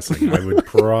like depressing. help. I would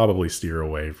probably steer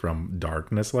away from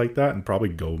darkness like that and probably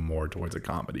go more towards a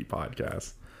comedy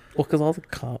podcast. Well, because all the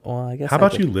I guess. How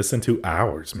about you listen to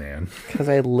ours, man? Because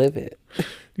I live it.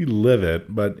 You live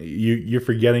it, but you're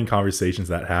forgetting conversations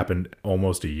that happened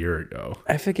almost a year ago.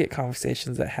 I forget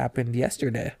conversations that happened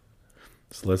yesterday.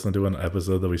 Just listen to an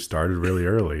episode that we started really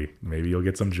early. Maybe you'll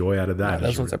get some joy out of that. No,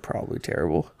 those ones are probably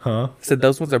terrible. Huh? I said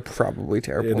those ones are probably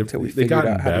terrible Yeah, until we they figured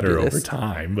gotten out how to better do over this.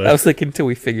 time, I but was thinking until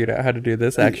we figured out how to do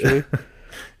this, actually.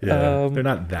 yeah, they're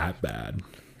not that bad.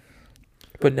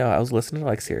 But no, I was listening to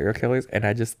like serial killers, and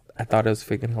I thought it was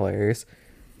freaking hilarious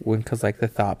because like the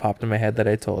thought popped in my head that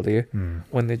I told you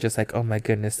when they're just like, oh my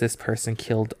goodness, this person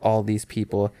killed all these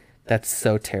people. That's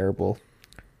so terrible.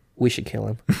 We should kill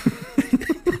him.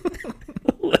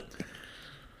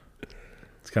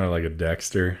 It's kind of like a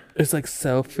Dexter. It's like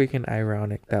so freaking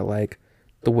ironic that like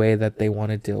the way that they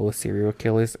want to deal with serial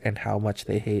killers and how much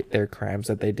they hate their crimes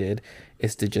that they did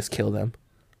is to just kill them.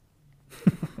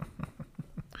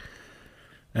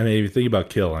 I mean, if you think about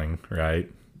killing, right?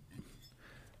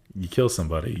 You kill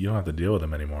somebody, you don't have to deal with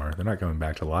them anymore. They're not coming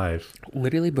back to life.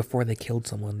 Literally before they killed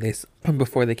someone,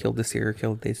 before they killed the serial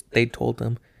killer, they told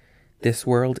them this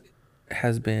world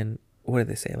has been, what did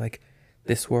they say? Like,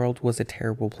 this world was a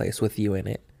terrible place with you in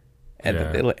it.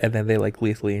 And then they like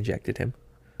lethally injected him.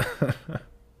 I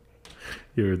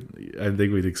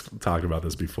think we talked about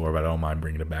this before, but I don't mind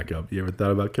bringing it back up. You ever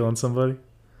thought about killing somebody?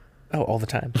 Oh, all the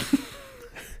time.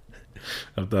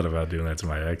 I've thought about doing that to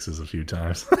my exes a few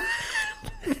times.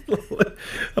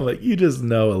 I'm like, you just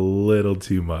know a little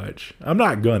too much. I'm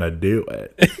not going to do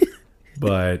it.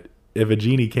 But if a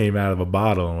genie came out of a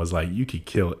bottle and was like, you could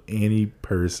kill any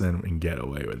person and get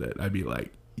away with it, I'd be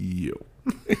like, you.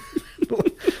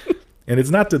 And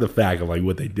it's not to the fact of like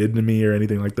what they did to me or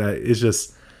anything like that. It's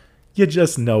just, you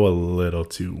just know a little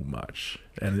too much.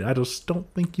 And I just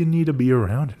don't think you need to be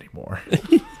around anymore.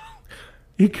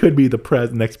 You could be the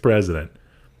next president.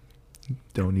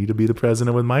 Don't need to be the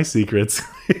president with my secrets.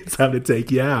 It's time to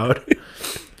take you out.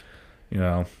 You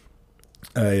know,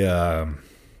 I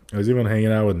was even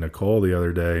hanging out with Nicole the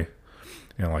other day,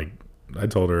 and like I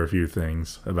told her a few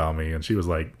things about me, and she was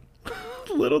like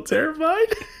a little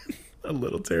terrified. A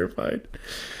little terrified.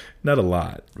 Not a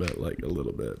lot, but like a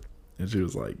little bit. And she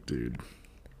was like, dude,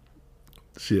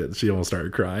 she almost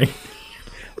started crying.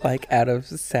 Like out of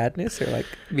sadness or like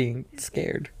being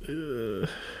scared?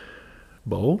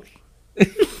 Both.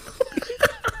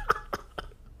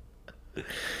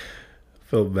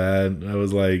 Felt bad. I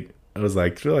was like, I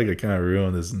feel like I kind of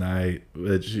ruined this night.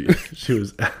 But she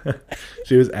was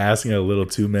she was asking a little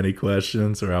too many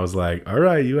questions, or I was like, all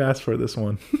right, you asked for this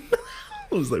one.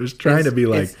 I was trying to be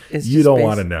like, it's you don't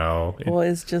want to know. Well,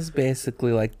 it's just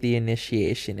basically like the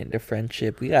initiation into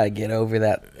friendship. We gotta get over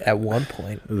that at one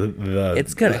point.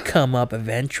 It's gonna come up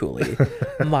eventually.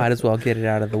 Might as well get it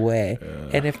out of the way.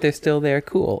 And if they're still there,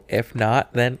 cool. If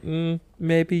not, then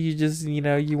maybe you just,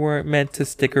 you weren't meant to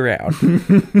stick around.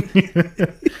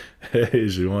 Hey,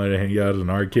 she wanted to hang out at an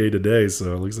arcade today,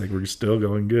 so it looks like we're still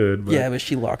going good. Yeah, but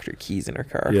she locked her keys in her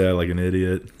car. Yeah, like an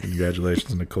idiot.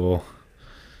 Congratulations, Nicole.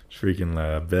 Freaking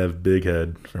Bev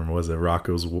Bighead from, was it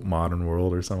Rocco's Modern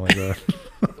World or something like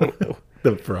that?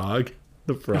 The frog.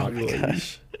 The frog. Oh my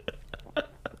gosh.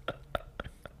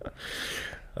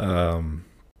 But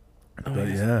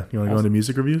yeah, you want to go into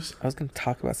music reviews? I was going to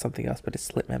talk about something else, but it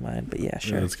slipped my mind. But yeah,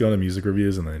 sure. Yeah, let's go into music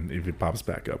reviews, and then if it pops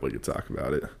back up, we can talk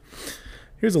about it.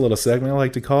 Here's a little segment I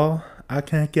like to call, I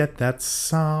Can't Get That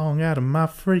Song Out of My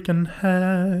Freaking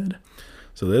Head.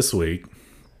 So this week,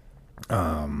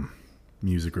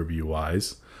 music review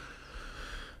wise,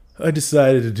 I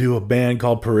decided to do a band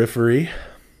called Periphery,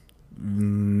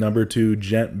 number 2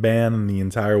 gent band in the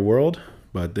entire world,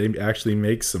 but they actually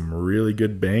make some really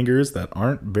good bangers that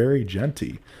aren't very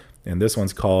genty. And this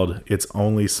one's called It's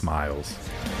Only Smiles.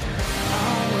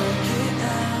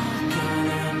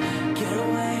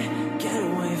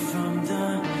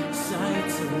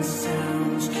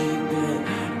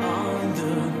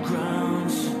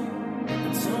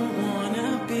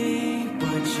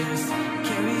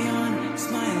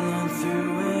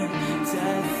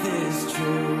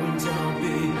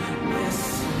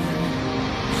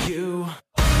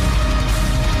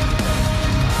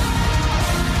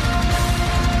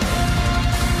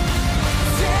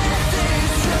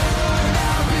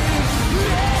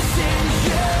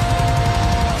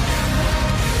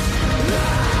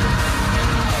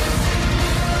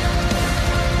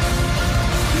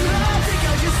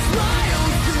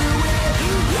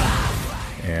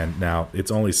 And now,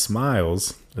 It's Only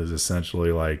Smiles is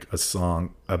essentially like a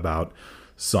song about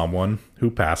someone who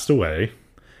passed away,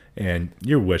 and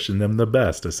you're wishing them the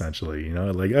best, essentially. You know,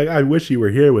 like, I wish you were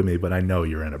here with me, but I know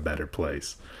you're in a better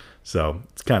place. So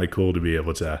it's kind of cool to be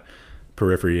able to,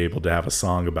 Periphery able to have a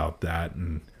song about that.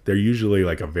 And they're usually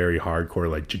like a very hardcore,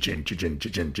 like,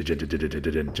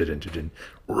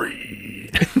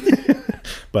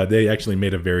 but they actually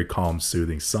made a very calm,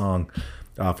 soothing song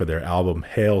off of their album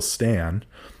Hail Stan,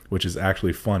 which is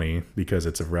actually funny because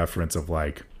it's a reference of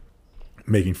like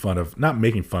making fun of, not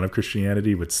making fun of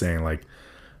Christianity, but saying like,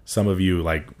 some of you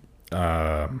like,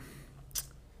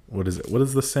 what is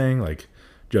the saying? Like,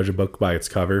 judge a book by its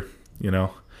cover, you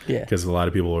know? Yeah. Because a lot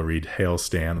of people will read Hail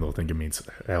Stan and they'll think it means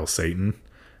Hail Satan.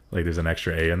 Like there's an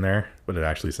extra A in there, but it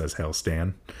actually says Hail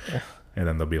Stan. Yeah. And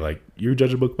then they'll be like, you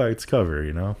judge a book by its cover,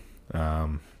 you know?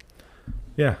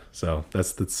 Yeah, so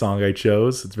that's the song I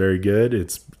chose. It's very good.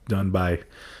 It's done by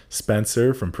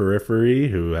Spencer from Periphery,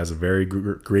 who has a very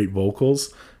great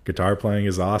vocals. Guitar playing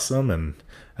is awesome, and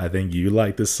I think you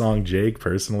like this song, Jake,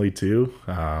 personally too.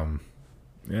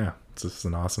 Yeah, it's just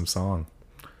an awesome song.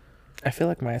 I feel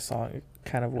like my song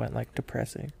kind of went like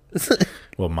depressing.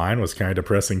 Well, mine was kind of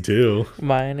depressing too.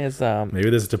 Mine is maybe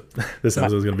this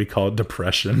episode is going to be called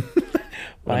Depression.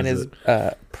 Mine is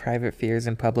Private Fears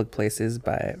in Public Places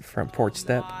from Porch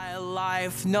Step. My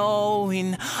life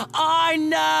knowing I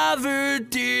never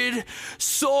did,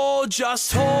 so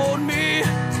just hold me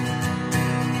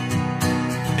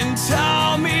and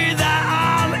tell me that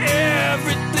I'm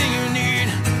everything you need.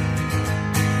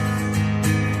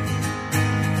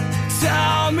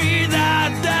 Tell me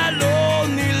that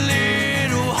lonely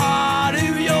little heart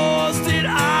of yours that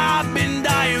I've been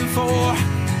dying for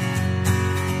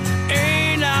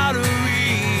ain't out of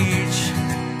reach.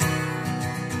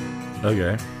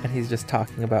 Okay. And he's just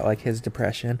talking about like his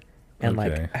depression and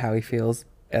like how he feels,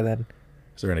 and then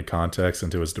is there any context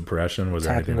into his depression? Was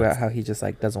there talking anything about how he just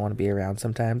like doesn't want to be around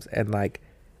sometimes, and like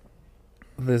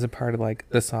there's a part of like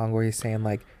the song where he's saying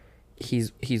like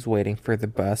he's waiting for the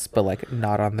bus but like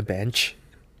not on the bench.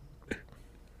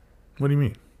 What do you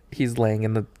mean? He's laying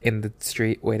in the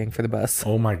street waiting for the bus.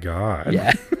 Oh my god.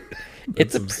 Yeah.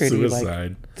 It's a pretty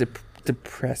suicide. like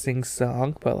depressing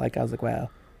song, but like I was like, wow.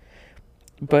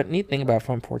 But neat thing about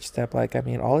Front Porch Step, like, I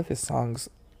mean, all of his songs,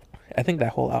 I think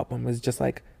that whole album was just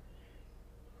like,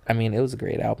 I mean, it was a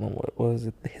great album. What was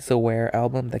it? His Aware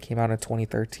album that came out in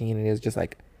 2013, and it was just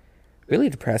like really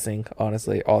depressing,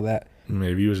 honestly, all that.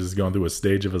 Maybe he was just going through a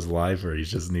stage of his life where he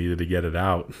just needed to get it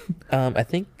out. I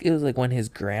think it was like when his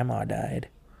grandma died.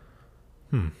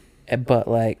 But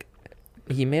like,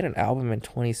 he made an album in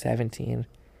 2017,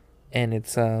 and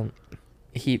it's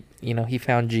he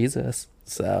found Jesus,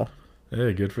 so.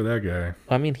 Hey, good for that guy.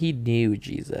 I mean, he knew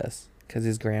Jesus because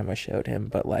his grandma showed him,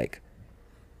 but like,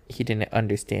 he didn't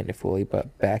understand it fully.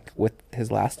 But back with his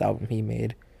last album he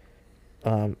made,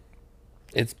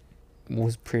 it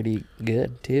was pretty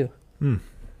good too.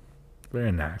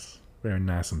 Very nice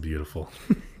and beautiful.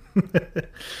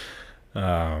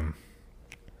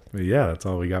 But yeah, that's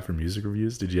all we got for music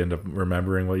reviews. Did you end up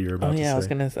remembering what you were about to say? I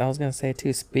was gonna say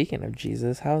too. Speaking of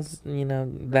Jesus, how's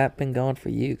that been going for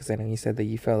you? Because I know you said that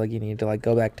you felt like you needed to like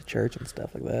go back to church and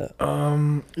stuff like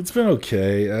that. It's been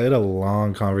okay. I had a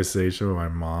long conversation with my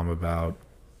mom about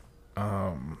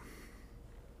how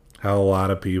a lot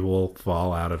of people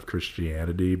fall out of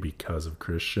Christianity because of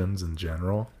Christians in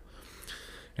general,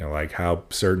 and like how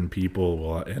certain people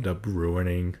will end up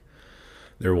ruining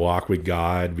their walk with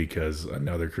God because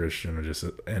another Christian just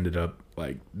ended up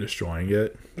like destroying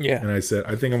it. Yeah. And I said,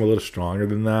 I think I'm a little stronger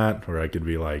than that, where I could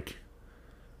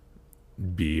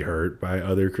be hurt by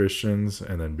other Christians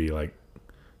and then be like,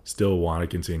 still want to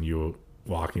continue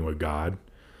walking with God.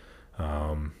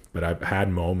 But I've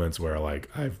had moments where like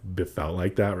I've felt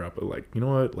like that, where I'm like, you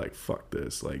know what? Like, fuck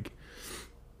this. Like,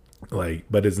 Like,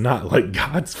 but it's not like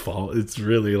God's fault. It's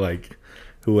really like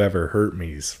whoever hurt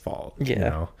me's fault.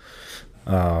 Yeah.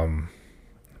 You know?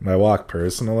 My walk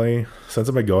personally, since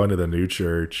I've been going to the new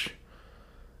church,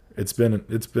 it's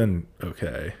been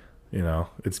okay. You know,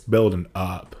 it's building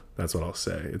up. That's what I'll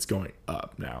say. It's going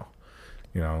up now.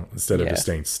 You know, instead of just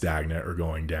staying stagnant or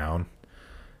going down.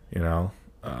 You know,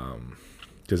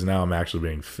 because now I'm actually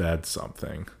being fed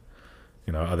something.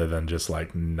 You know, other than just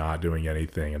like not doing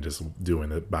anything and just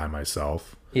doing it by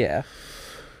myself. Yeah.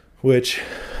 Which,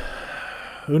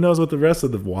 who knows what the rest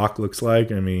of the walk looks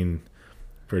like? I mean,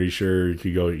 pretty sure you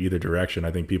could go either direction.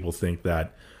 I think people think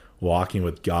that walking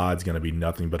with God's going to be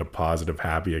nothing but a positive,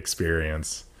 happy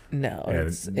experience. No,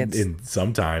 and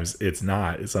sometimes it's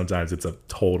not. Sometimes it's a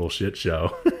total shit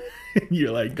show.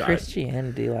 You're like, God.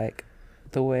 Christianity, like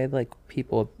the way like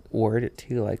people word it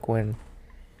too, like when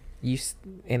you,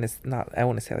 and it's not, I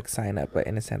want to say like sign up, but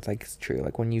in a sense like it's true.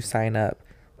 Like when you sign up,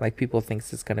 like people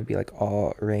thinks it's gonna be like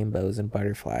all rainbows and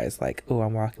butterflies. Like, oh,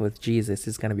 I'm walking with Jesus,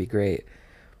 it's gonna be great.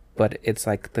 But it's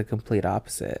like the complete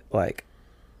opposite. Like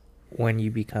when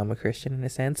you become a Christian, in a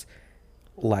sense,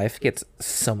 life gets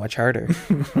so much harder.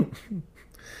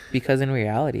 Because in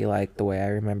reality, like the way I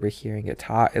remember hearing it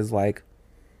taught is like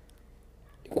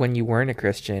when you weren't a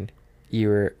Christian, you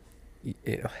were,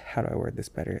 how do I word this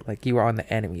better? Like you were on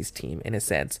the enemy's team in a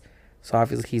sense. So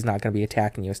obviously he's not going to be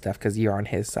attacking you and stuff because you're on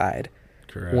his side.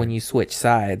 Correct. When you switch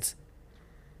sides,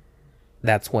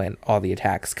 that's when all the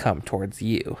attacks come towards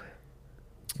you.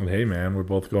 And hey, man, we're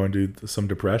both going through some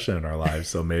depression in our lives,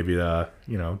 so maybe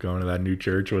you know, going to that new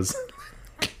church was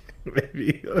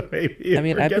maybe. I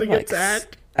mean,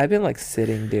 I've been like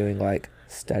sitting doing like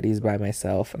studies by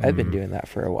myself. I've been doing that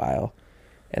for a while,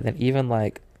 and then even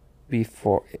like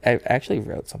before, I actually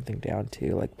wrote something down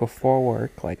too. Like before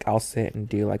work, like I'll sit and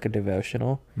do like a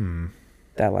devotional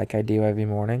that like I do every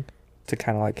morning to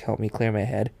kind of like help me clear my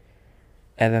head.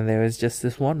 And then there was just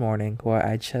this one morning where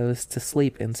I chose to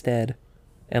sleep instead.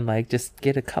 And like just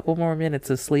get a couple more minutes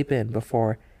of sleep in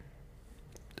before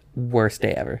worst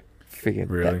day ever. Figured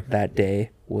really? that day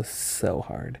was so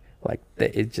hard. Like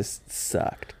it just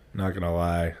sucked. Not gonna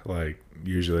lie, like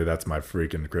usually that's my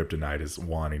freaking kryptonite is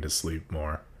wanting to sleep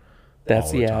more.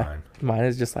 That's all the time. Mine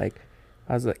is just like,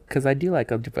 I was like, because I do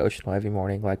like a devotional every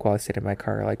morning, like while I sit in my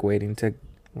car, like waiting to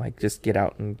like just get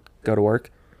out and go to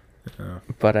work. Yeah.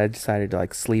 But I decided to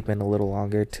like sleep in a little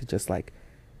longer to just like,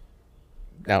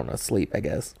 I don't know, sleep, I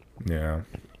guess. Yeah.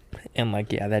 And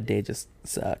like, yeah, that day just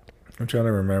sucked. I'm trying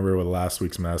to remember what last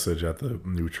week's message at the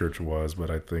new church was,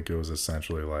 but I think it was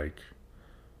essentially like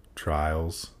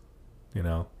trials, you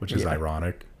know, which is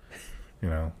ironic, you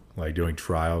know, like doing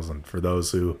trials. And for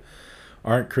those who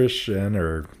aren't Christian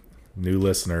or new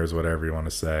listeners, whatever you want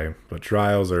to say, but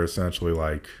trials are essentially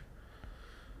like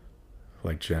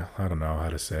I don't know how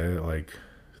to say it, like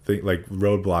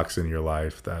roadblocks in your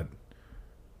life that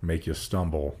make you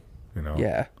stumble, you know,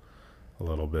 a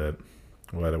little bit,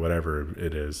 whatever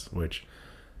it is, which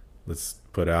let's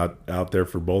put out there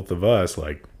for both of us,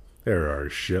 like there are a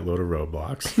shitload of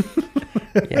roadblocks.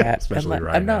 Yeah. Especially and,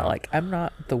 like, right now. I'm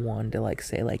not the one to like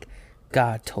say like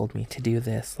God told me to do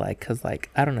this, like, cause like,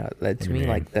 I don't know, that to me,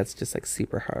 like, that's just like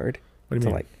super hard. What do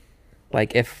you mean?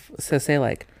 Like if, so say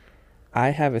like, I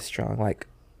have a strong, like,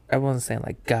 I wasn't saying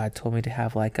like God told me to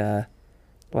have like a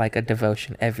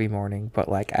devotion every morning, but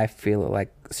like I feel it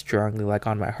like strongly like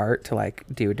on my heart to like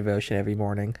do a devotion every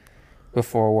morning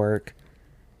before work.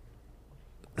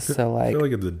 So like, I feel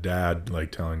like it's a dad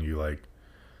like telling you like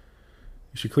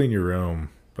you should clean your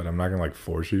room, but I'm not gonna like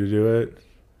force you to do it,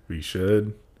 but you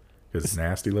should because it's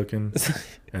nasty looking.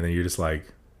 And then you're just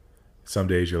like, some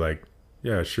days you're like,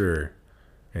 yeah, sure,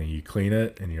 and you clean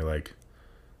it and you're like,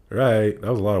 all right, that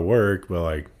was a lot of work, but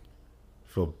like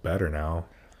I feel better now.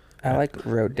 I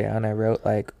wrote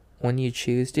like, when you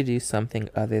choose to do something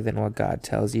other than what God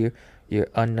tells you, you're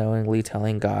unknowingly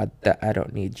telling God that I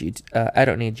don't need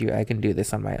you. I can do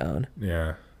this on my own.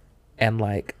 Yeah. And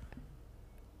like,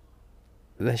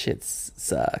 that shit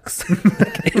sucks.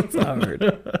 Like, it's hard.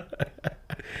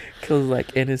 Cause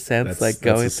like in a sense, That's like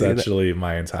going that's through essentially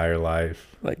my entire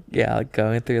life. like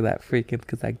going through that freaking,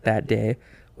 cause like that day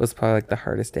was probably like the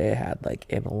hardest day I had like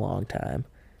in a long time.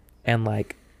 And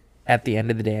like at the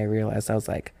end of the day, I realized I was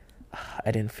like,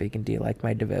 I didn't freaking do like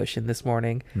my devotion this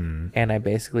morning. And I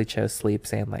basically chose sleep,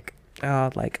 saying like,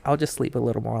 oh, like I'll just sleep a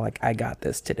little more. Like I got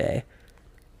this today.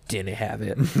 Didn't have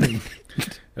it.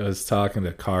 I was talking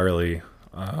to Carly,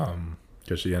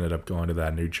 because she ended up going to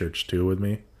that new church too with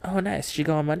me. Oh, nice. She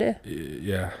go on Monday?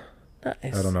 Yeah. Nice.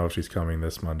 I don't know if she's coming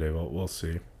this Monday. We'll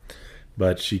see.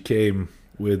 But she came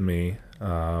with me,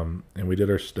 and we did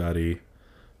our study.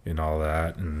 and all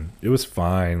that, and it was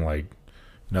fine. Like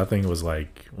nothing was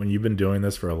like, when you've been doing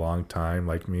this for a long time,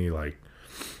 like me, like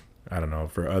I don't know,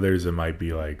 for others it might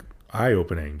be like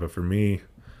eye-opening, but for me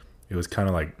it was kind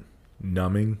of like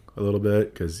numbing a little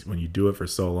bit, because when you do it for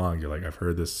so long, you're like, I've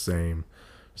heard this same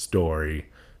story,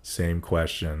 same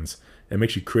questions. It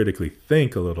makes you critically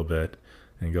think a little bit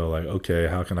and go like, okay,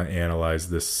 how can I analyze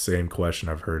this same question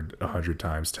I've heard 100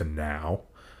 times to now?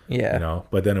 Yeah. You know,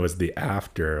 but then it was the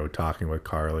after talking with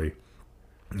Carly.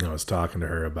 I was talking to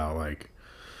her about like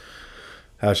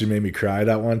how she made me cry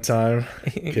that one time.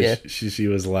 Yeah. She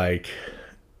was like,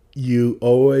 you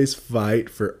always fight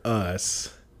for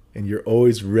us, and you're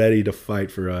always ready to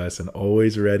fight for us and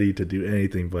always ready to do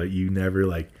anything, but you never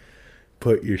like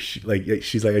put your like,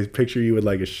 she's like, I picture you with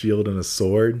like a shield and a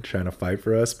sword trying to fight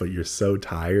for us, but you're so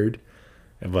tired,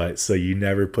 but so you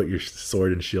never put your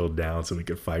sword and shield down so we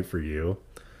could fight for you.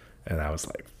 And I was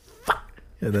like, fuck.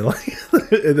 And then like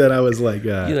and then I was like,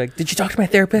 You're like, did you talk to my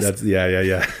therapist? that's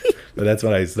yeah. But that's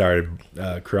when I started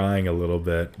crying a little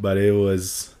bit. But it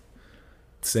was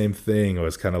same thing. It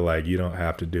was kind of like, you don't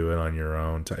have to do it on your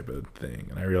own type of thing.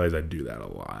 And I realized I do that a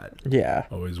lot. Yeah.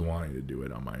 Always wanting to do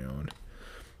it on my own.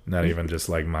 Not even just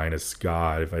like minus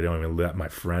God. If I don't even let my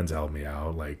friends help me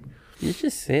out, like, You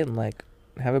just sit and like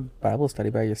have a Bible study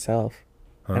by yourself.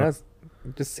 huh?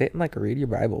 And just sit and like read your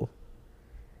Bible.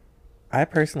 I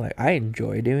personally, like, I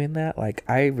enjoy doing that. Like,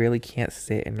 I really can't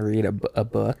sit and read a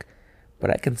book, but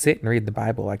I can sit and read the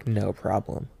Bible like no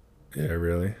problem. Yeah,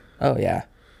 really. Oh yeah,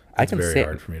 I It's can very sit.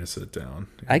 hard for me to sit down.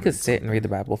 I could sit and read the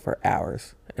Bible for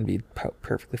hours and be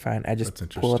perfectly fine. I just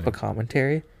That's pull up a interesting.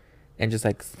 commentary and just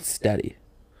like study.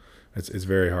 It's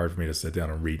very hard for me to sit down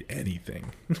and read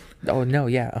anything. Oh no,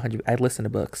 yeah, 100. I listen to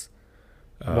books.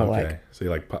 But, Okay, like- so you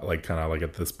like kind of like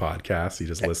at this podcast, you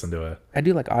just listen to it. I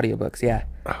do like audiobooks, yeah.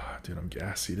 Oh, dude, I'm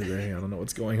gassy today. I don't know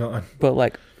what's going on. But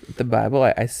like the Bible,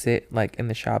 I sit like in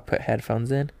the shop, put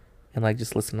headphones in, and like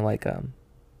just listen to like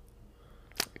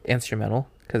instrumental,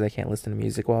 because I can't listen to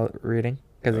music while reading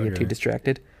because I get too Okay.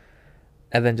 distracted.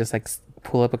 And then just like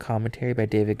pull up a commentary by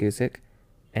David Guzik,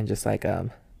 and just like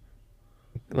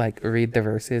read the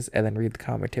verses and then read the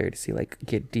commentary to see like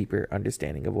get deeper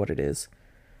understanding of what it is.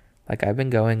 Like I've been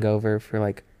going over for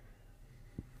like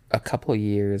a couple of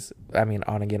years. I mean,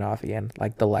 on again, off again,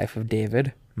 like the life of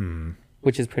David,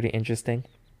 which is pretty interesting.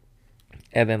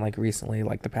 And then like recently,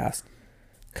 like the past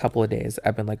couple of days,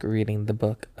 I've been like reading the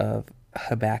book of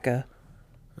Habakkuk.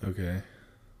 Okay.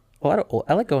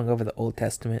 I like going over the Old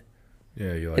Testament.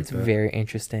 Yeah, you like It's that. very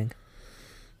interesting.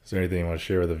 Is there anything you want to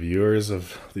share with the viewers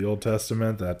of the Old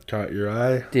Testament that caught your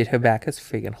eye? Dude, Habakkuk's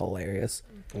freaking hilarious.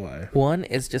 Why? One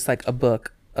is just like a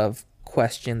book of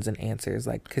questions and answers,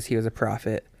 like because he was a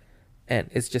prophet, and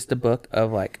it's just a book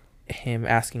of like him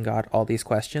asking God all these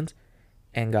questions,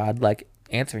 and God like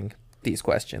answering these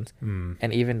questions,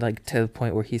 and even like to the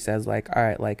point where he says like, all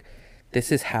right, like this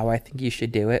is how I think you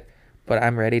should do it, but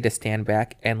I'm ready to stand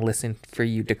back and listen for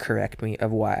you to correct me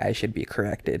of why I should be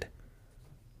corrected.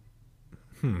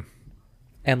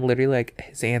 And literally like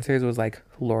his answers was like,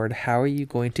 Lord, how are you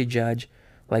going to judge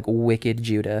like wicked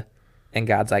Judah? And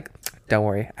God's like, don't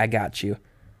worry, I got you.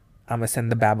 I'm going to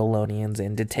send the Babylonians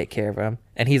in to take care of them.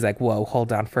 And he's like, whoa,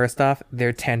 hold on. First off,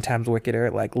 they're 10 times wickeder.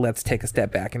 Like, let's take a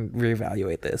step back and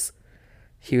reevaluate this.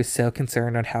 He was so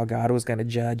concerned on how God was going to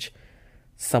judge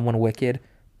someone wicked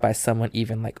by someone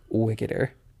even like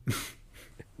wickeder.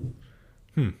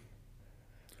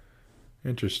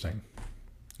 Interesting.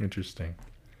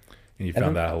 And you I found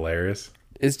don't- that hilarious?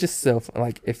 It's just so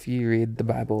like if you read the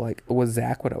Bible, like what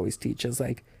Zach would always teach us,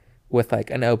 like with like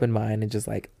an open mind and just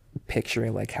like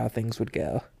picturing like how things would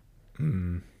go.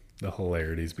 The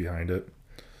hilarities behind it.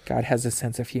 God has a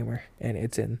sense of humor, and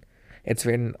it's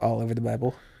written all over the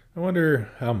Bible. I wonder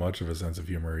how much of a sense of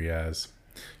humor he has.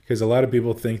 Because a lot of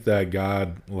people think that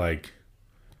God, like,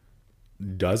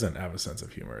 doesn't have a sense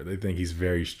of humor. They think he's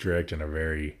very strict and a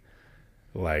very,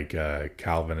 like,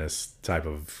 Calvinist type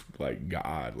of, like,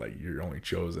 God. Like, you're only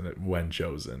chosen when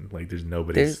chosen. Like, there's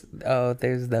nobody's...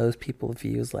 There's those people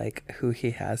views like who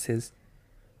he has his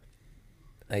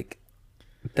like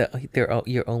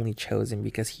you're only chosen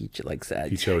because he like said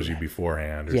He chose you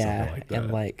beforehand or yeah, something like that.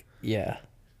 and like yeah.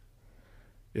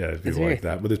 Yeah, there's people very- like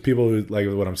that. But there's people who, like,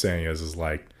 what I'm saying is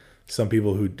like, some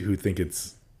people who think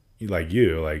it's, like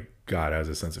you, like, God has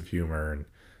a sense of humor, and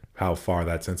how far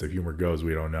that sense of humor goes,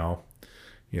 we don't know,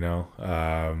 you know?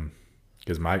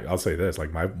 Because I'll say this,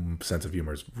 like, my sense of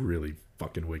humor is really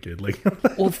fucking wicked. Like,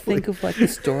 Well, think of like the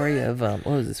story of what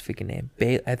was his freaking name?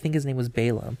 I think his name was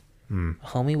Balaam.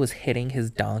 Homie was hitting his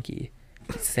donkey,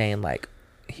 saying like,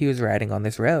 he was riding on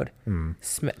this road. Mm.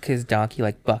 His donkey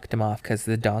like bucked him off because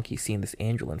the donkey seen this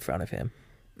angel in front of him.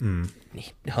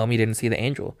 Homie didn't see the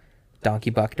angel. Donkey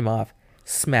bucked him off.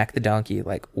 Smacked the donkey.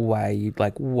 Like,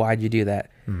 why'd you do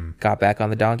that? Got back on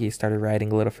the donkey, started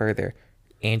riding a little further.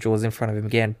 Angel was in front of him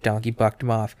again. Donkey bucked him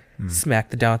off.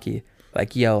 Smacked the donkey.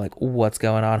 Like, yo, like, what's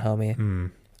going on,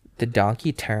 homie? The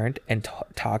donkey turned and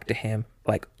talked to him.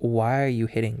 Like, why are you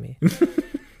hitting me?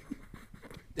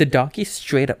 The donkey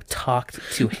straight up talked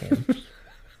to him.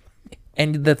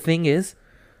 And the thing is,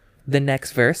 the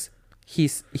next verse,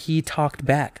 he talked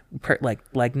back,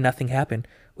 like nothing happened.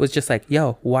 Was just like,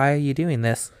 yo, why are you doing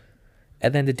this?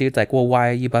 And then the dude's like, well, why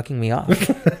are you bucking me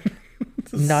off?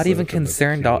 Not even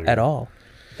concerned at all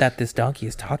that this donkey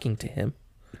is talking to him.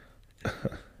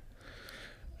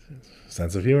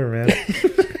 Sense of humor, man.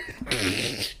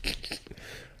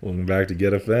 Welcome back to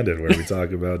Get Offended, where we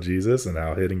talk about Jesus and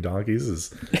how hitting donkeys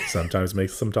is sometimes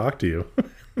makes them talk to you.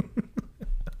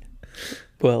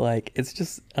 But like, it's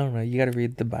just, I don't know, you got to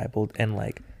read the Bible and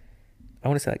like, I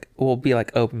want to say like, well, be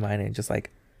like open-minded and just like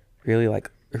really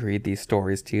like read these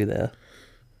stories too, though.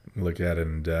 Look at it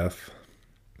in depth.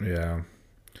 Yeah.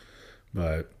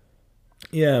 But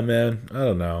yeah, man, I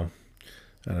don't know.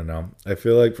 I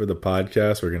feel like for the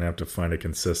podcast, we're going to have to find a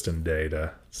consistent day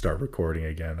to start recording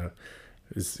again.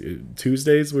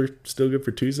 Tuesdays, we're still good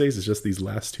for Tuesdays. It's just these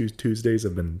last two Tuesdays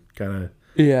have been kind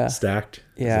of stacked.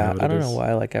 Yeah, I don't know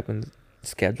why like I've been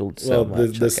scheduled so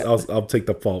much. I'll take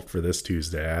the fault for this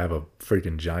Tuesday. I have a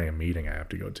freaking giant meeting I have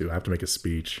to go to. I have to make a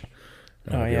speech.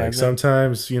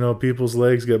 Sometimes, people's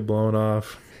legs get blown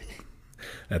off.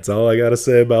 That's all I got to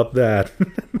say about that.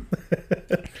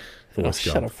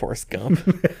 Shut up, Forrest Gump.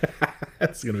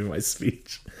 That's going to be my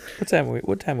speech. What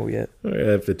time are we at?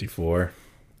 We're at 54.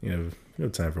 You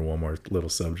have time for one more little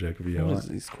subject if you want. What is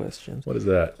these questions? What is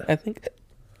that? I think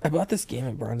I bought this game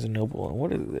at Barnes & Noble, and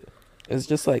what is it? It's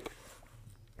just like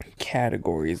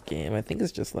categories game. I think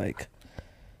it's just like,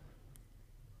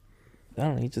 I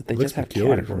don't know. They just have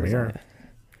categories on it.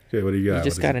 Okay, what do you got? You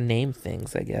just got to name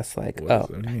things, I guess. Like,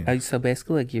 so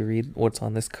basically, like you read what's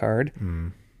on this card,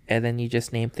 and then you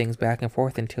just name things back and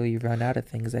forth until you run out of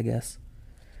things, I guess.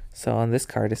 So on this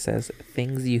card, it says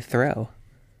things you throw.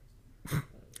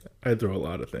 I throw a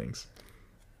lot of things.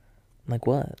 Like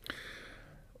what?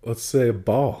 Let's say a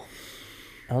ball.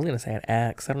 I was gonna say an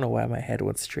axe. I don't know why my head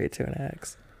went straight to an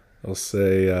axe. I'll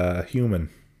say human.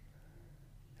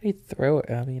 How do you throw it?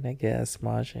 I mean, I guess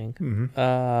smashing.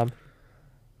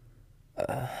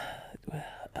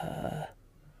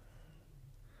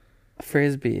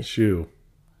 Frisbee. Shoe.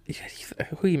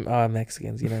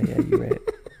 Mexicans? Yeah, you're right.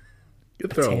 You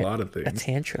throw a lot of things. A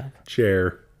tantrum.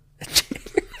 Chair.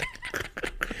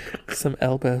 Some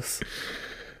elbows.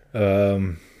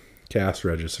 Cash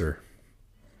register.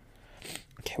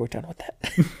 Okay, we're done with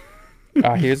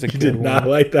that. Here's a good one. Did not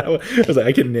like that one. I was like,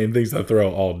 I can name things to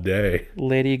throw all day.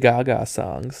 Lady Gaga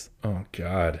songs. Oh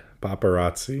God,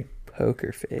 paparazzi.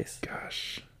 Poker face.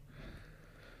 Gosh.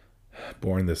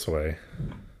 Born This Way.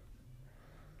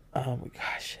 Oh my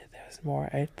gosh, there was more.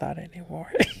 I thought I knew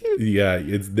more. Yeah,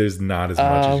 there's not as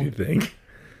much as you think.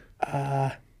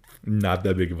 Not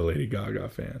that big of a Lady Gaga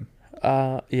fan.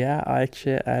 Yeah,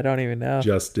 I don't even know.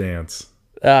 Just Dance.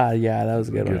 Yeah, that was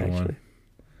a good one, actually.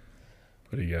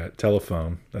 What do you got?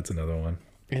 Telephone. That's another one.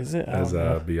 Is it? Has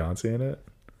Beyonce in it?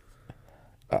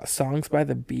 Songs by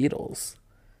the Beatles.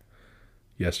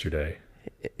 Yesterday.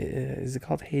 Is it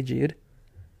called Hey Jude?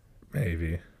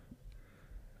 Maybe.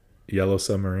 Yellow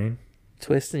Submarine.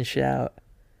 Twist and Shout.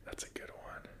 That's a good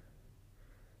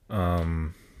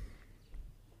one.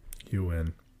 You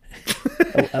win.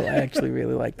 I actually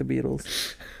really like the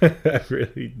Beatles.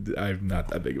 I'm not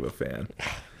that big of a fan.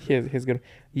 Here's good.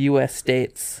 U.S.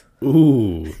 states.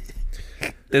 Ooh.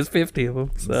 There's 50 of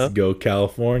them. So Let's go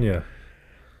California.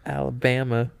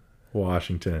 Alabama.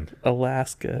 Washington.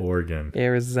 Alaska. Oregon.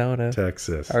 Arizona.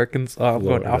 Texas. Arkansas. I'm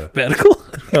Florida. going alphabetical.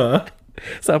 Huh?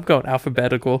 So I'm going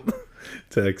alphabetical.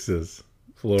 Texas.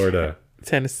 Florida.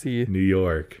 Tennessee. New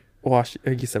York. You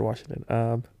said Washington.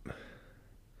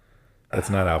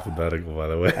 That's not alphabetical, by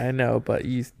the way. I know, but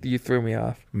you threw me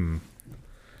off. Yeah.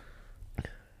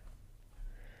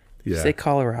 Did you say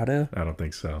Colorado? I don't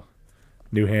think so.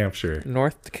 New Hampshire.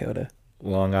 North Dakota.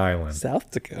 Long Island.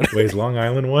 South Dakota. Wait, is Long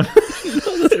Island one?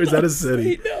 Or is that a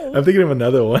city? No. I'm thinking of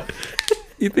another one.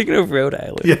 You're thinking of Rhode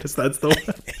Island. Yes, that's the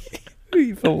one.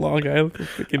 You from Long Island from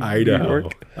freaking Idaho. New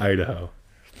York. Idaho.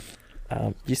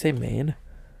 Did you say Maine?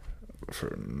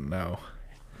 No.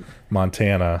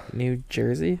 Montana. New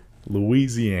Jersey?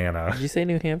 Louisiana. Did you say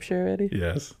New Hampshire already?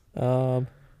 Yes.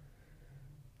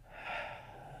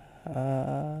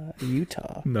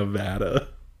 Utah. Nevada.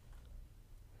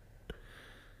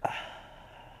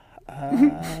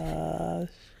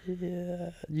 Shit.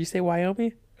 Did you say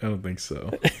Wyoming? I don't think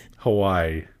so.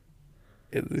 Hawaii.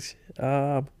 Did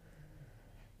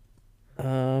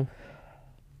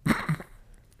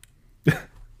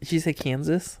you say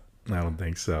Kansas? I don't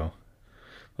think so.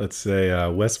 Let's say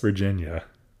West Virginia.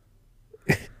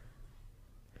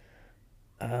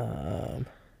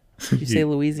 Did you say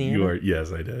Louisiana? You are.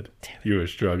 Yes, I did. You are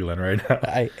struggling right now.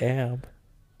 I am.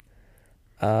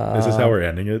 This is how we're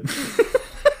ending it.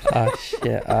 Oh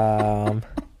shit. Oh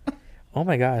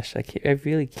my gosh. I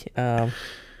really can't.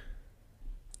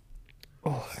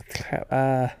 Oh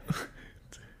crap.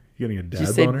 You getting a Did you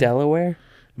dad say boner? Delaware?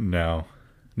 No,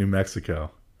 New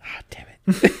Mexico. Oh damn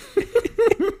it.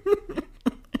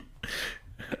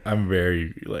 I'm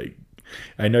very like.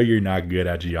 I know you're not good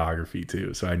at geography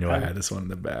too, so I know I had this one in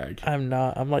the bag. I'm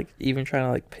not. I'm like even trying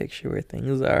to like picture where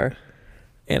things are,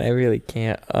 and I really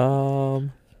can't.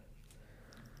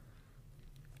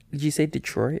 Did you say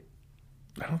Detroit?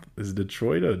 Is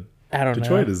Detroit a? I don't know.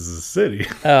 Detroit is a city.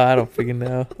 Oh, I don't freaking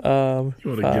know. You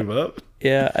want to give up?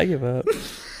 Yeah, I give up.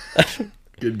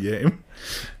 Good game.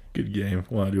 Good game.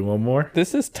 Want to do one more?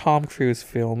 This is Tom Cruise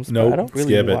films. But Nope. I don't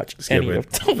really skip watch it. Skip any it. of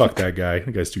Tom. Fuck that guy.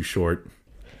 That guy's too short.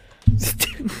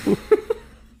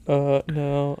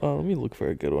 No. Let me look for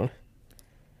a good one.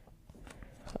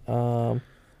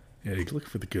 Yeah, you can look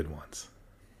for the good ones.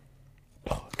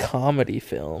 Comedy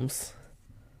films.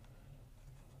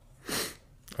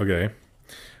 Okay.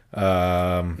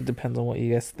 Depends on what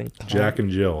you guys think. Jack and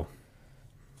Jill.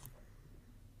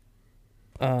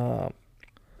 Hot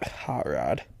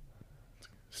Rod.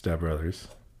 Step Brothers.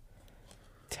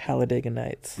 Talladega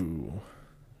Nights. Ooh.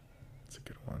 That's a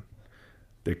good one.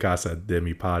 De Casa de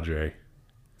Mi Padre.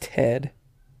 Ted.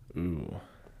 Ooh.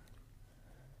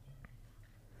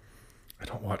 I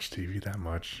don't watch TV that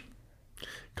much.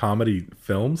 Comedy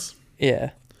films?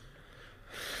 Yeah.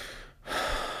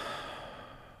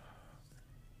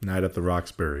 Night at the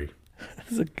Roxbury.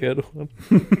 That's a good one.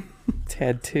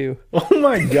 Ted 2. Oh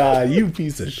my god, you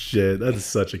piece of shit. That is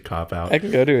such a cop out. I can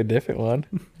go to a different one.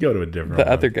 Go to a different The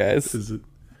one. other guys. Is it?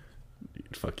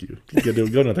 Fuck you. Go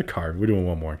to another card. We're doing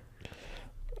one more.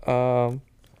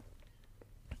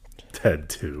 Ted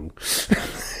 2.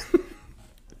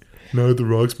 Night at the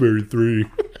Roxbury 3.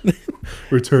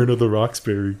 Return of the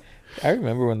Roxbury. I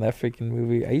remember when that freaking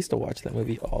movie. I used to watch that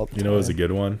movie all the time. You know, it was a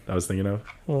good one. I was thinking of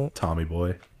What? Tommy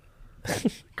Boy.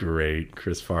 Great,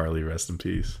 Chris Farley. Rest in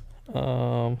peace. A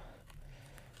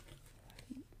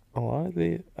lot of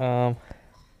the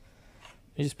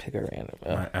you just pick a random.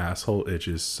 My asshole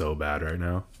itches so bad right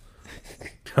now.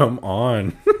 Come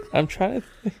on. I'm trying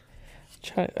to.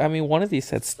 I mean, one of these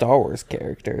said Star Wars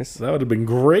characters. That would have been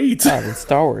great.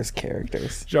 Star Wars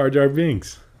characters. Jar Jar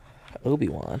Binks.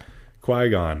 Obi-Wan.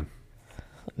 Qui-Gon.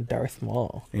 Darth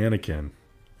Maul. Anakin.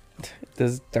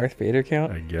 Does Darth Vader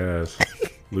count? I guess.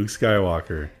 Luke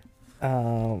Skywalker.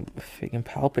 Freaking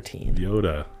Palpatine.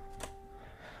 Yoda.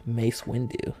 Mace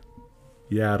Windu.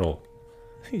 Yaddle.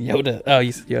 Yoda. Oh,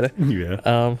 you said Yoda.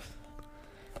 Yeah.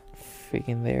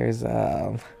 Freaking there's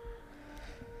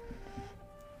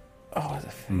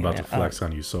I'm about to flex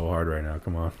on you so hard right now.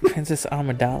 Come on. Princess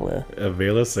Amidala.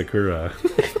 Avela Sakura.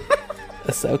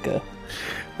 Ahsoka.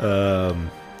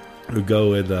 We'll go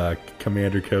with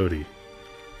Commander Cody.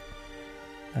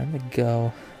 I'm gonna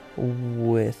go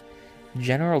with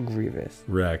General Grievous.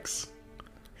 Rex.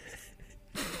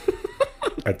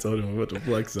 I told him I'm about to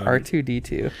flex on you.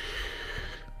 R2D2.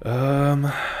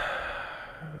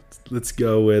 Let's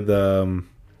go with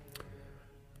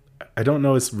I don't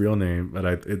know his real name,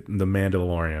 but the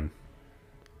Mandalorian.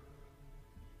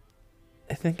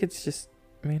 I think it's just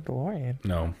Mandalorian.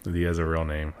 No, he has a real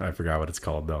name. I forgot what it's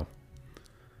called though.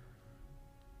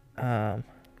 Fair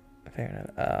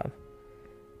enough.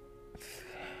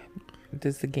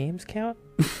 Does the games count?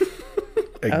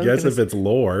 I guess if it's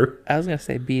lore. I was gonna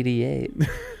say BD8.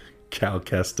 Cal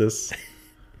Kestis.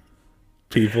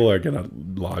 People are gonna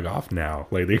log off now.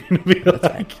 Like they're gonna be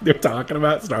like, they're talking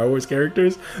about Star Wars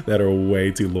characters that are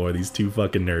way too lore. These two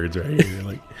fucking nerds right here.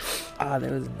 Like,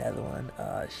 There was another one.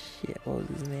 Oh shit, what was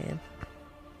his name?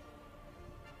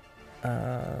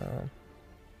 Did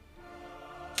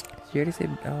you already say?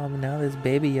 Now there's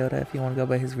Baby Yoda. If you want to go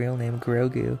by his real name,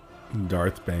 Grogu.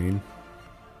 Darth Bane.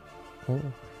 Oh.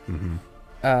 Mm-hmm.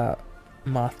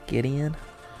 Moff Gideon.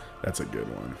 That's a good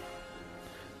one.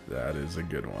 That is a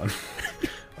good one.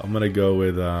 I'm gonna go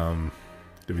with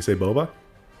did we say Boba?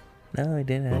 No, I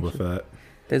didn't. Boba Actually. Fett.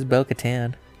 There's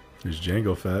Bo-Katan. There's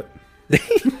Jango Fett.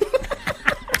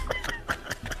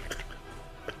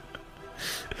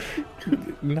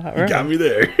 Not You right. got me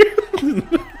there.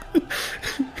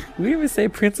 We even say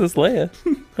Princess Leia.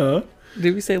 Huh?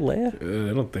 Did we say Leia?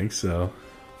 I don't think so.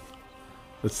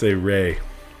 Let's say Ray.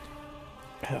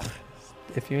 Ugh.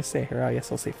 If you say her, I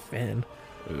guess I'll say Finn.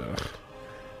 Ugh.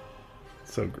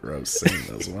 So gross saying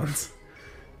those ones.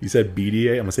 You said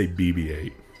BD-8? I'm gonna say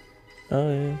BB-8.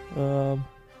 Oh yeah.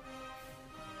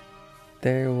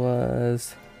 There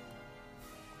was.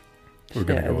 We're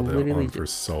gonna Yeah, go I with that literally one for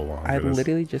so long. I for this.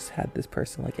 literally just had this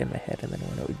person like in my head, and then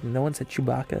no one said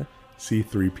Chewbacca.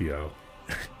 C-3PO.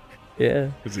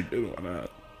 Yeah. It's a good one.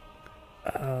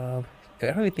 I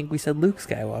don't even think we said Luke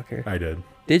Skywalker. I did.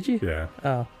 Did you? Yeah.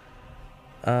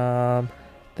 Oh.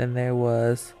 Then there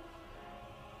was.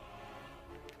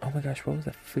 Oh my gosh, what was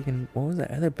that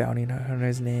other bounty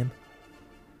hunter's name?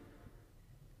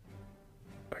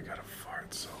 I gotta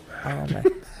fart so bad. Oh my.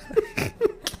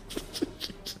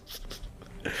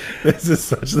 This is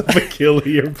such the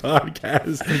peculiar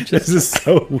podcast. This is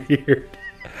so weird.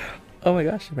 Oh my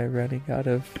gosh, am I running out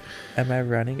of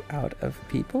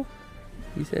people?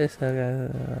 You said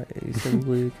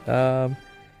Luke. Fuck.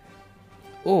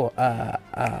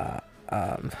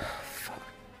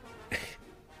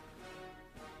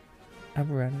 I'm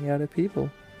running out of people.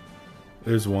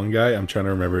 There's one guy, I'm trying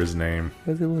to remember his name.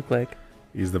 What does it look like?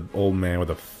 He's the old man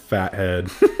with a fat head.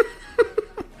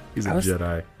 He's a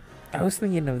Jedi. I was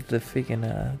thinking of the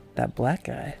freaking that black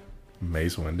guy.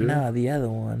 Mace Windu? No, the other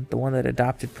one, the one that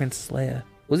adopted Princess Leia.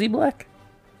 Was he black?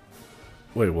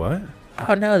 Wait, what?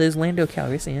 Oh no, there's Lando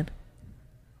Calrissian.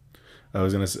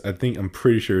 I'm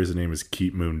pretty sure his name is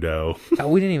Keep Mundo. Oh,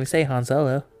 we didn't even say Han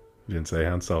Solo. You didn't say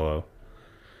Han Solo.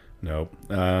 Nope.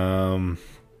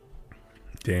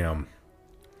 Damn.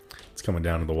 It's coming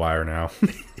down to the wire now.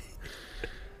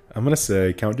 I'm gonna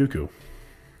say Count Dooku.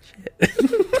 Shit.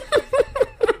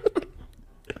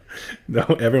 No,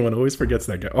 everyone always forgets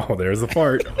that guy. Oh, there's the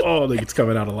fart. Oh, like it's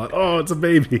coming out a lot. Oh, it's a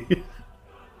baby.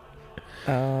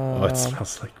 Oh, it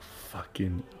smells like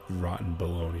fucking rotten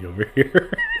bologna over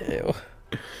here. Ew.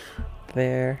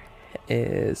 There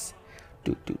is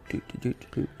Dooku.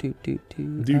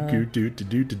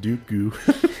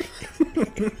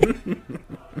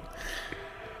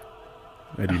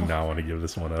 I do not want to give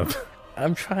this one up.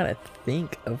 I'm trying to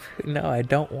think of. No, I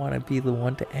don't want to be the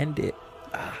one to end it.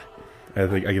 I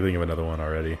think I can think of another one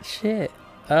already. Shit.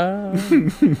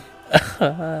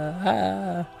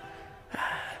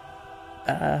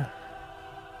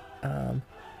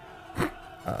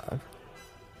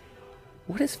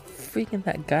 What is freaking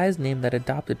that guy's name that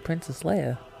adopted Princess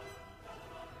Leia?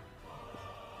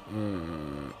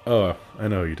 Oh, I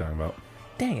know who you're talking about.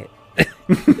 Dang it.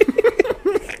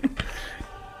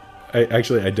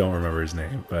 I don't remember his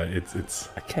name, but it's.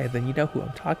 Okay, then you know who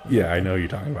I'm talking about. Yeah, I know who you're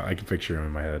talking about. I can picture him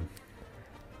in my head.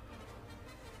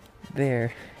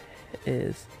 There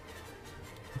is.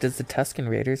 Does the Tusken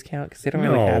Raiders count? Because they don't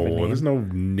really have a name. There's no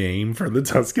name for the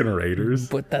Tusken Raiders.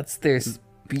 But that's their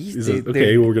species.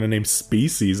 Okay, we're gonna name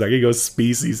species. I could go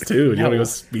species too. Do you want to go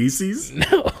species?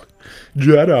 No.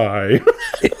 Jedi.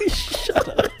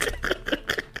 Shut up.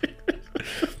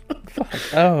 Fuck.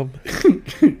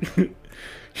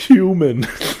 Human.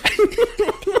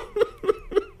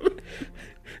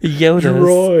 Yodas.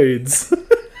 Droids.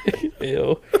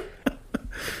 Ew.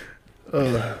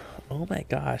 Oh my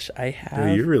gosh, I have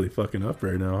Yeah, you're really fucking up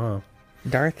right now, huh?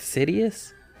 Darth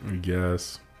Sidious? I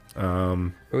guess.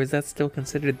 Or is that still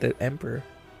considered the Emperor?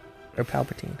 Or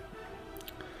Palpatine?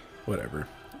 Whatever.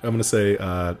 I'm gonna say,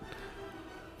 I'm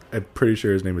pretty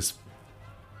sure his name is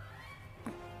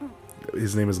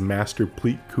Master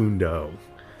Pleat Kundo.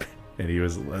 And he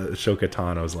was, Ahsoka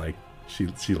Tano's like,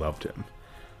 she loved him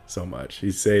so much.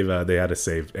 They had to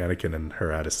save Anakin, and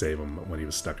her had to save him when he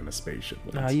was stuck in a spaceship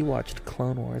once. No, you watched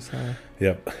Clone Wars, huh?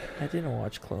 Yep. I didn't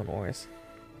watch Clone Wars.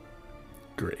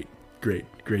 Great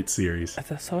series.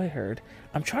 That's how I heard.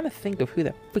 I'm trying to think of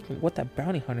what that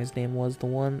bounty hunter's name was. The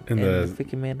one in the the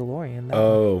freaking Mandalorian.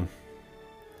 Oh,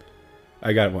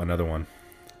 I got another one.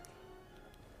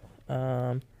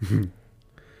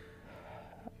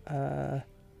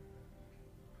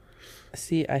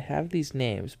 See, I have these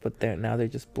names, but they're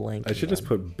just blank. I should just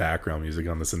put background music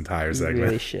on this entire You segment.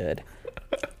 really should.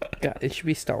 God, it should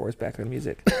be Star Wars background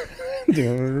music. I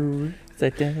can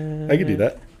do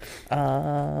that.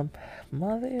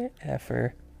 Mother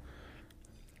effer.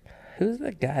 Who's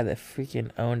the guy that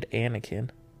freaking owned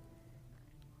Anakin?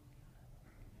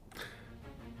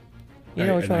 You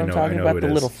know which one I'm talking about? The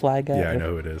little fly guy? Yeah, I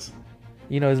know who it is.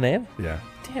 You know his name? Yeah.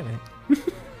 Damn it.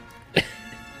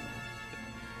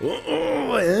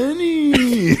 Oh,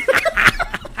 Annie!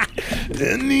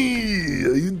 Annie!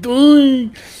 How you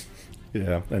doing?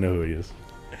 Yeah, I know who he is.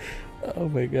 Oh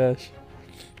my gosh.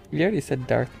 You already said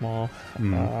Darth Maul.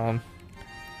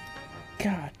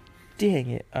 God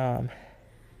dang it.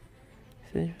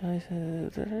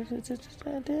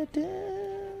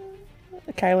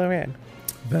 Kylo Ren.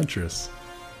 Ventress.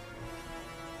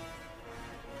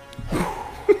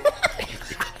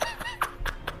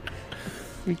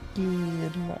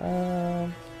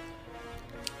 Freaking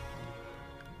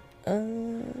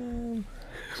I'm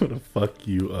gonna fuck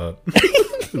you up.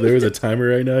 If there was a timer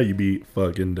right now, you'd be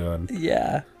fucking done.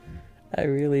 yeah, I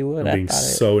really would. I'm being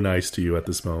so nice to you at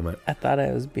this moment. I thought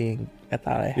I was being. I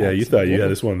thought I had. Yeah, you some thought you good-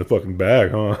 had this one in the fucking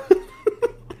bag, huh?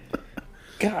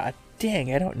 God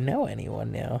dang! I don't know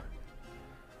anyone now.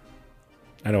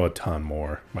 I know a ton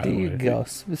more. By There the you way. go.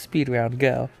 Speed round,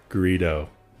 go. Greedo,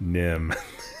 Nim.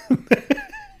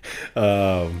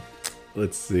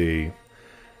 Let's see.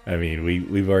 I mean,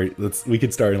 we've already we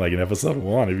could start in like an episode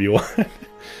 1 if you want.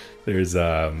 There's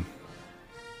Padme.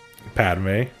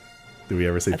 Did we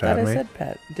ever say I thought Padme? I said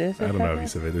Pat. Did I say I don't know if Padme? you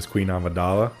said it. There's Queen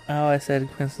Amidala. Oh, I said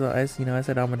Quincy. I said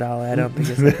Amidala. I don't think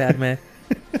I said Padme.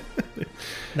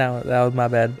 No, that was my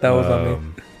bad. That was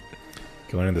on me.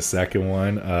 Going in the second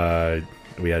one,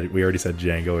 we already said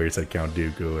Jango. We already said Count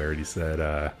Dooku. We already said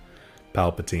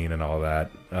Palpatine and all that.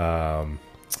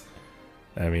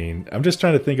 I mean, I'm just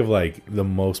trying to think of like the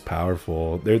most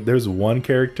powerful. There's one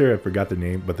character, I forgot the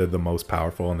name, but they're the most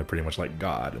powerful and they're pretty much like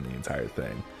God in the entire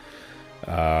thing.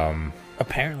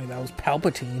 Apparently, that was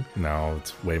Palpatine, No,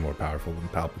 it's way more powerful than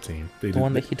Palpatine. the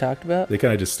one that he talked about. They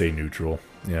kind of just stay neutral.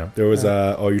 Yeah, there was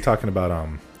you're talking about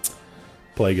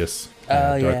Plagueis. Oh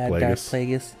Darth yeah, Darth Plagueis.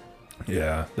 Plagueis.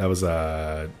 Yeah, that was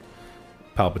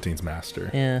Palpatine's master.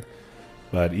 Yeah,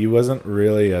 But he wasn't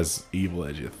really as evil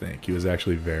as you think. He was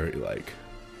actually very like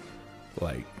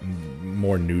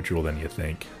more neutral than you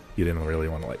think. He didn't really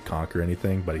want to like conquer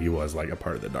anything, but he was like a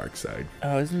part of the dark side.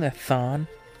 Oh, isn't that Thawne?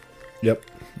 Yep.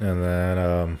 And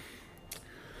then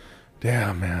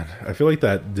damn man, I feel like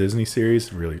that Disney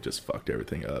series really just fucked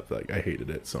everything up. Like I hated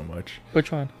it so much.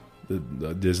 Which one?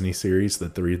 The Disney series, the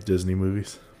 3 Disney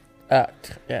movies. Yeah.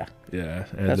 Yeah.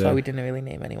 And, That's why we didn't really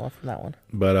name anyone from that one.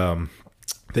 But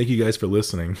thank you guys for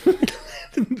listening.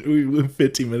 We went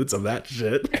 15 minutes of that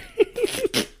shit.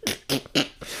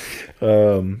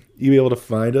 You'll be able to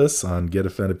find us on Get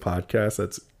Offended Podcast.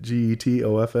 That's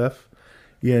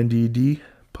GETOFFENDD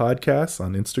Podcast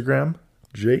on Instagram.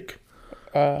 Jake.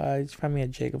 You find me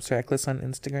at Jacob's Reckless on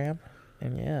Instagram.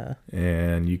 And yeah.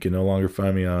 And you can no longer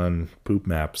find me on Poop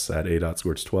Maps at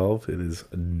A.Squirts12. It is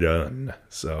done.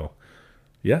 So,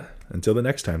 yeah. Until the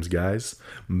next times, guys.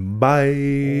 Bye.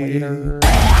 Later.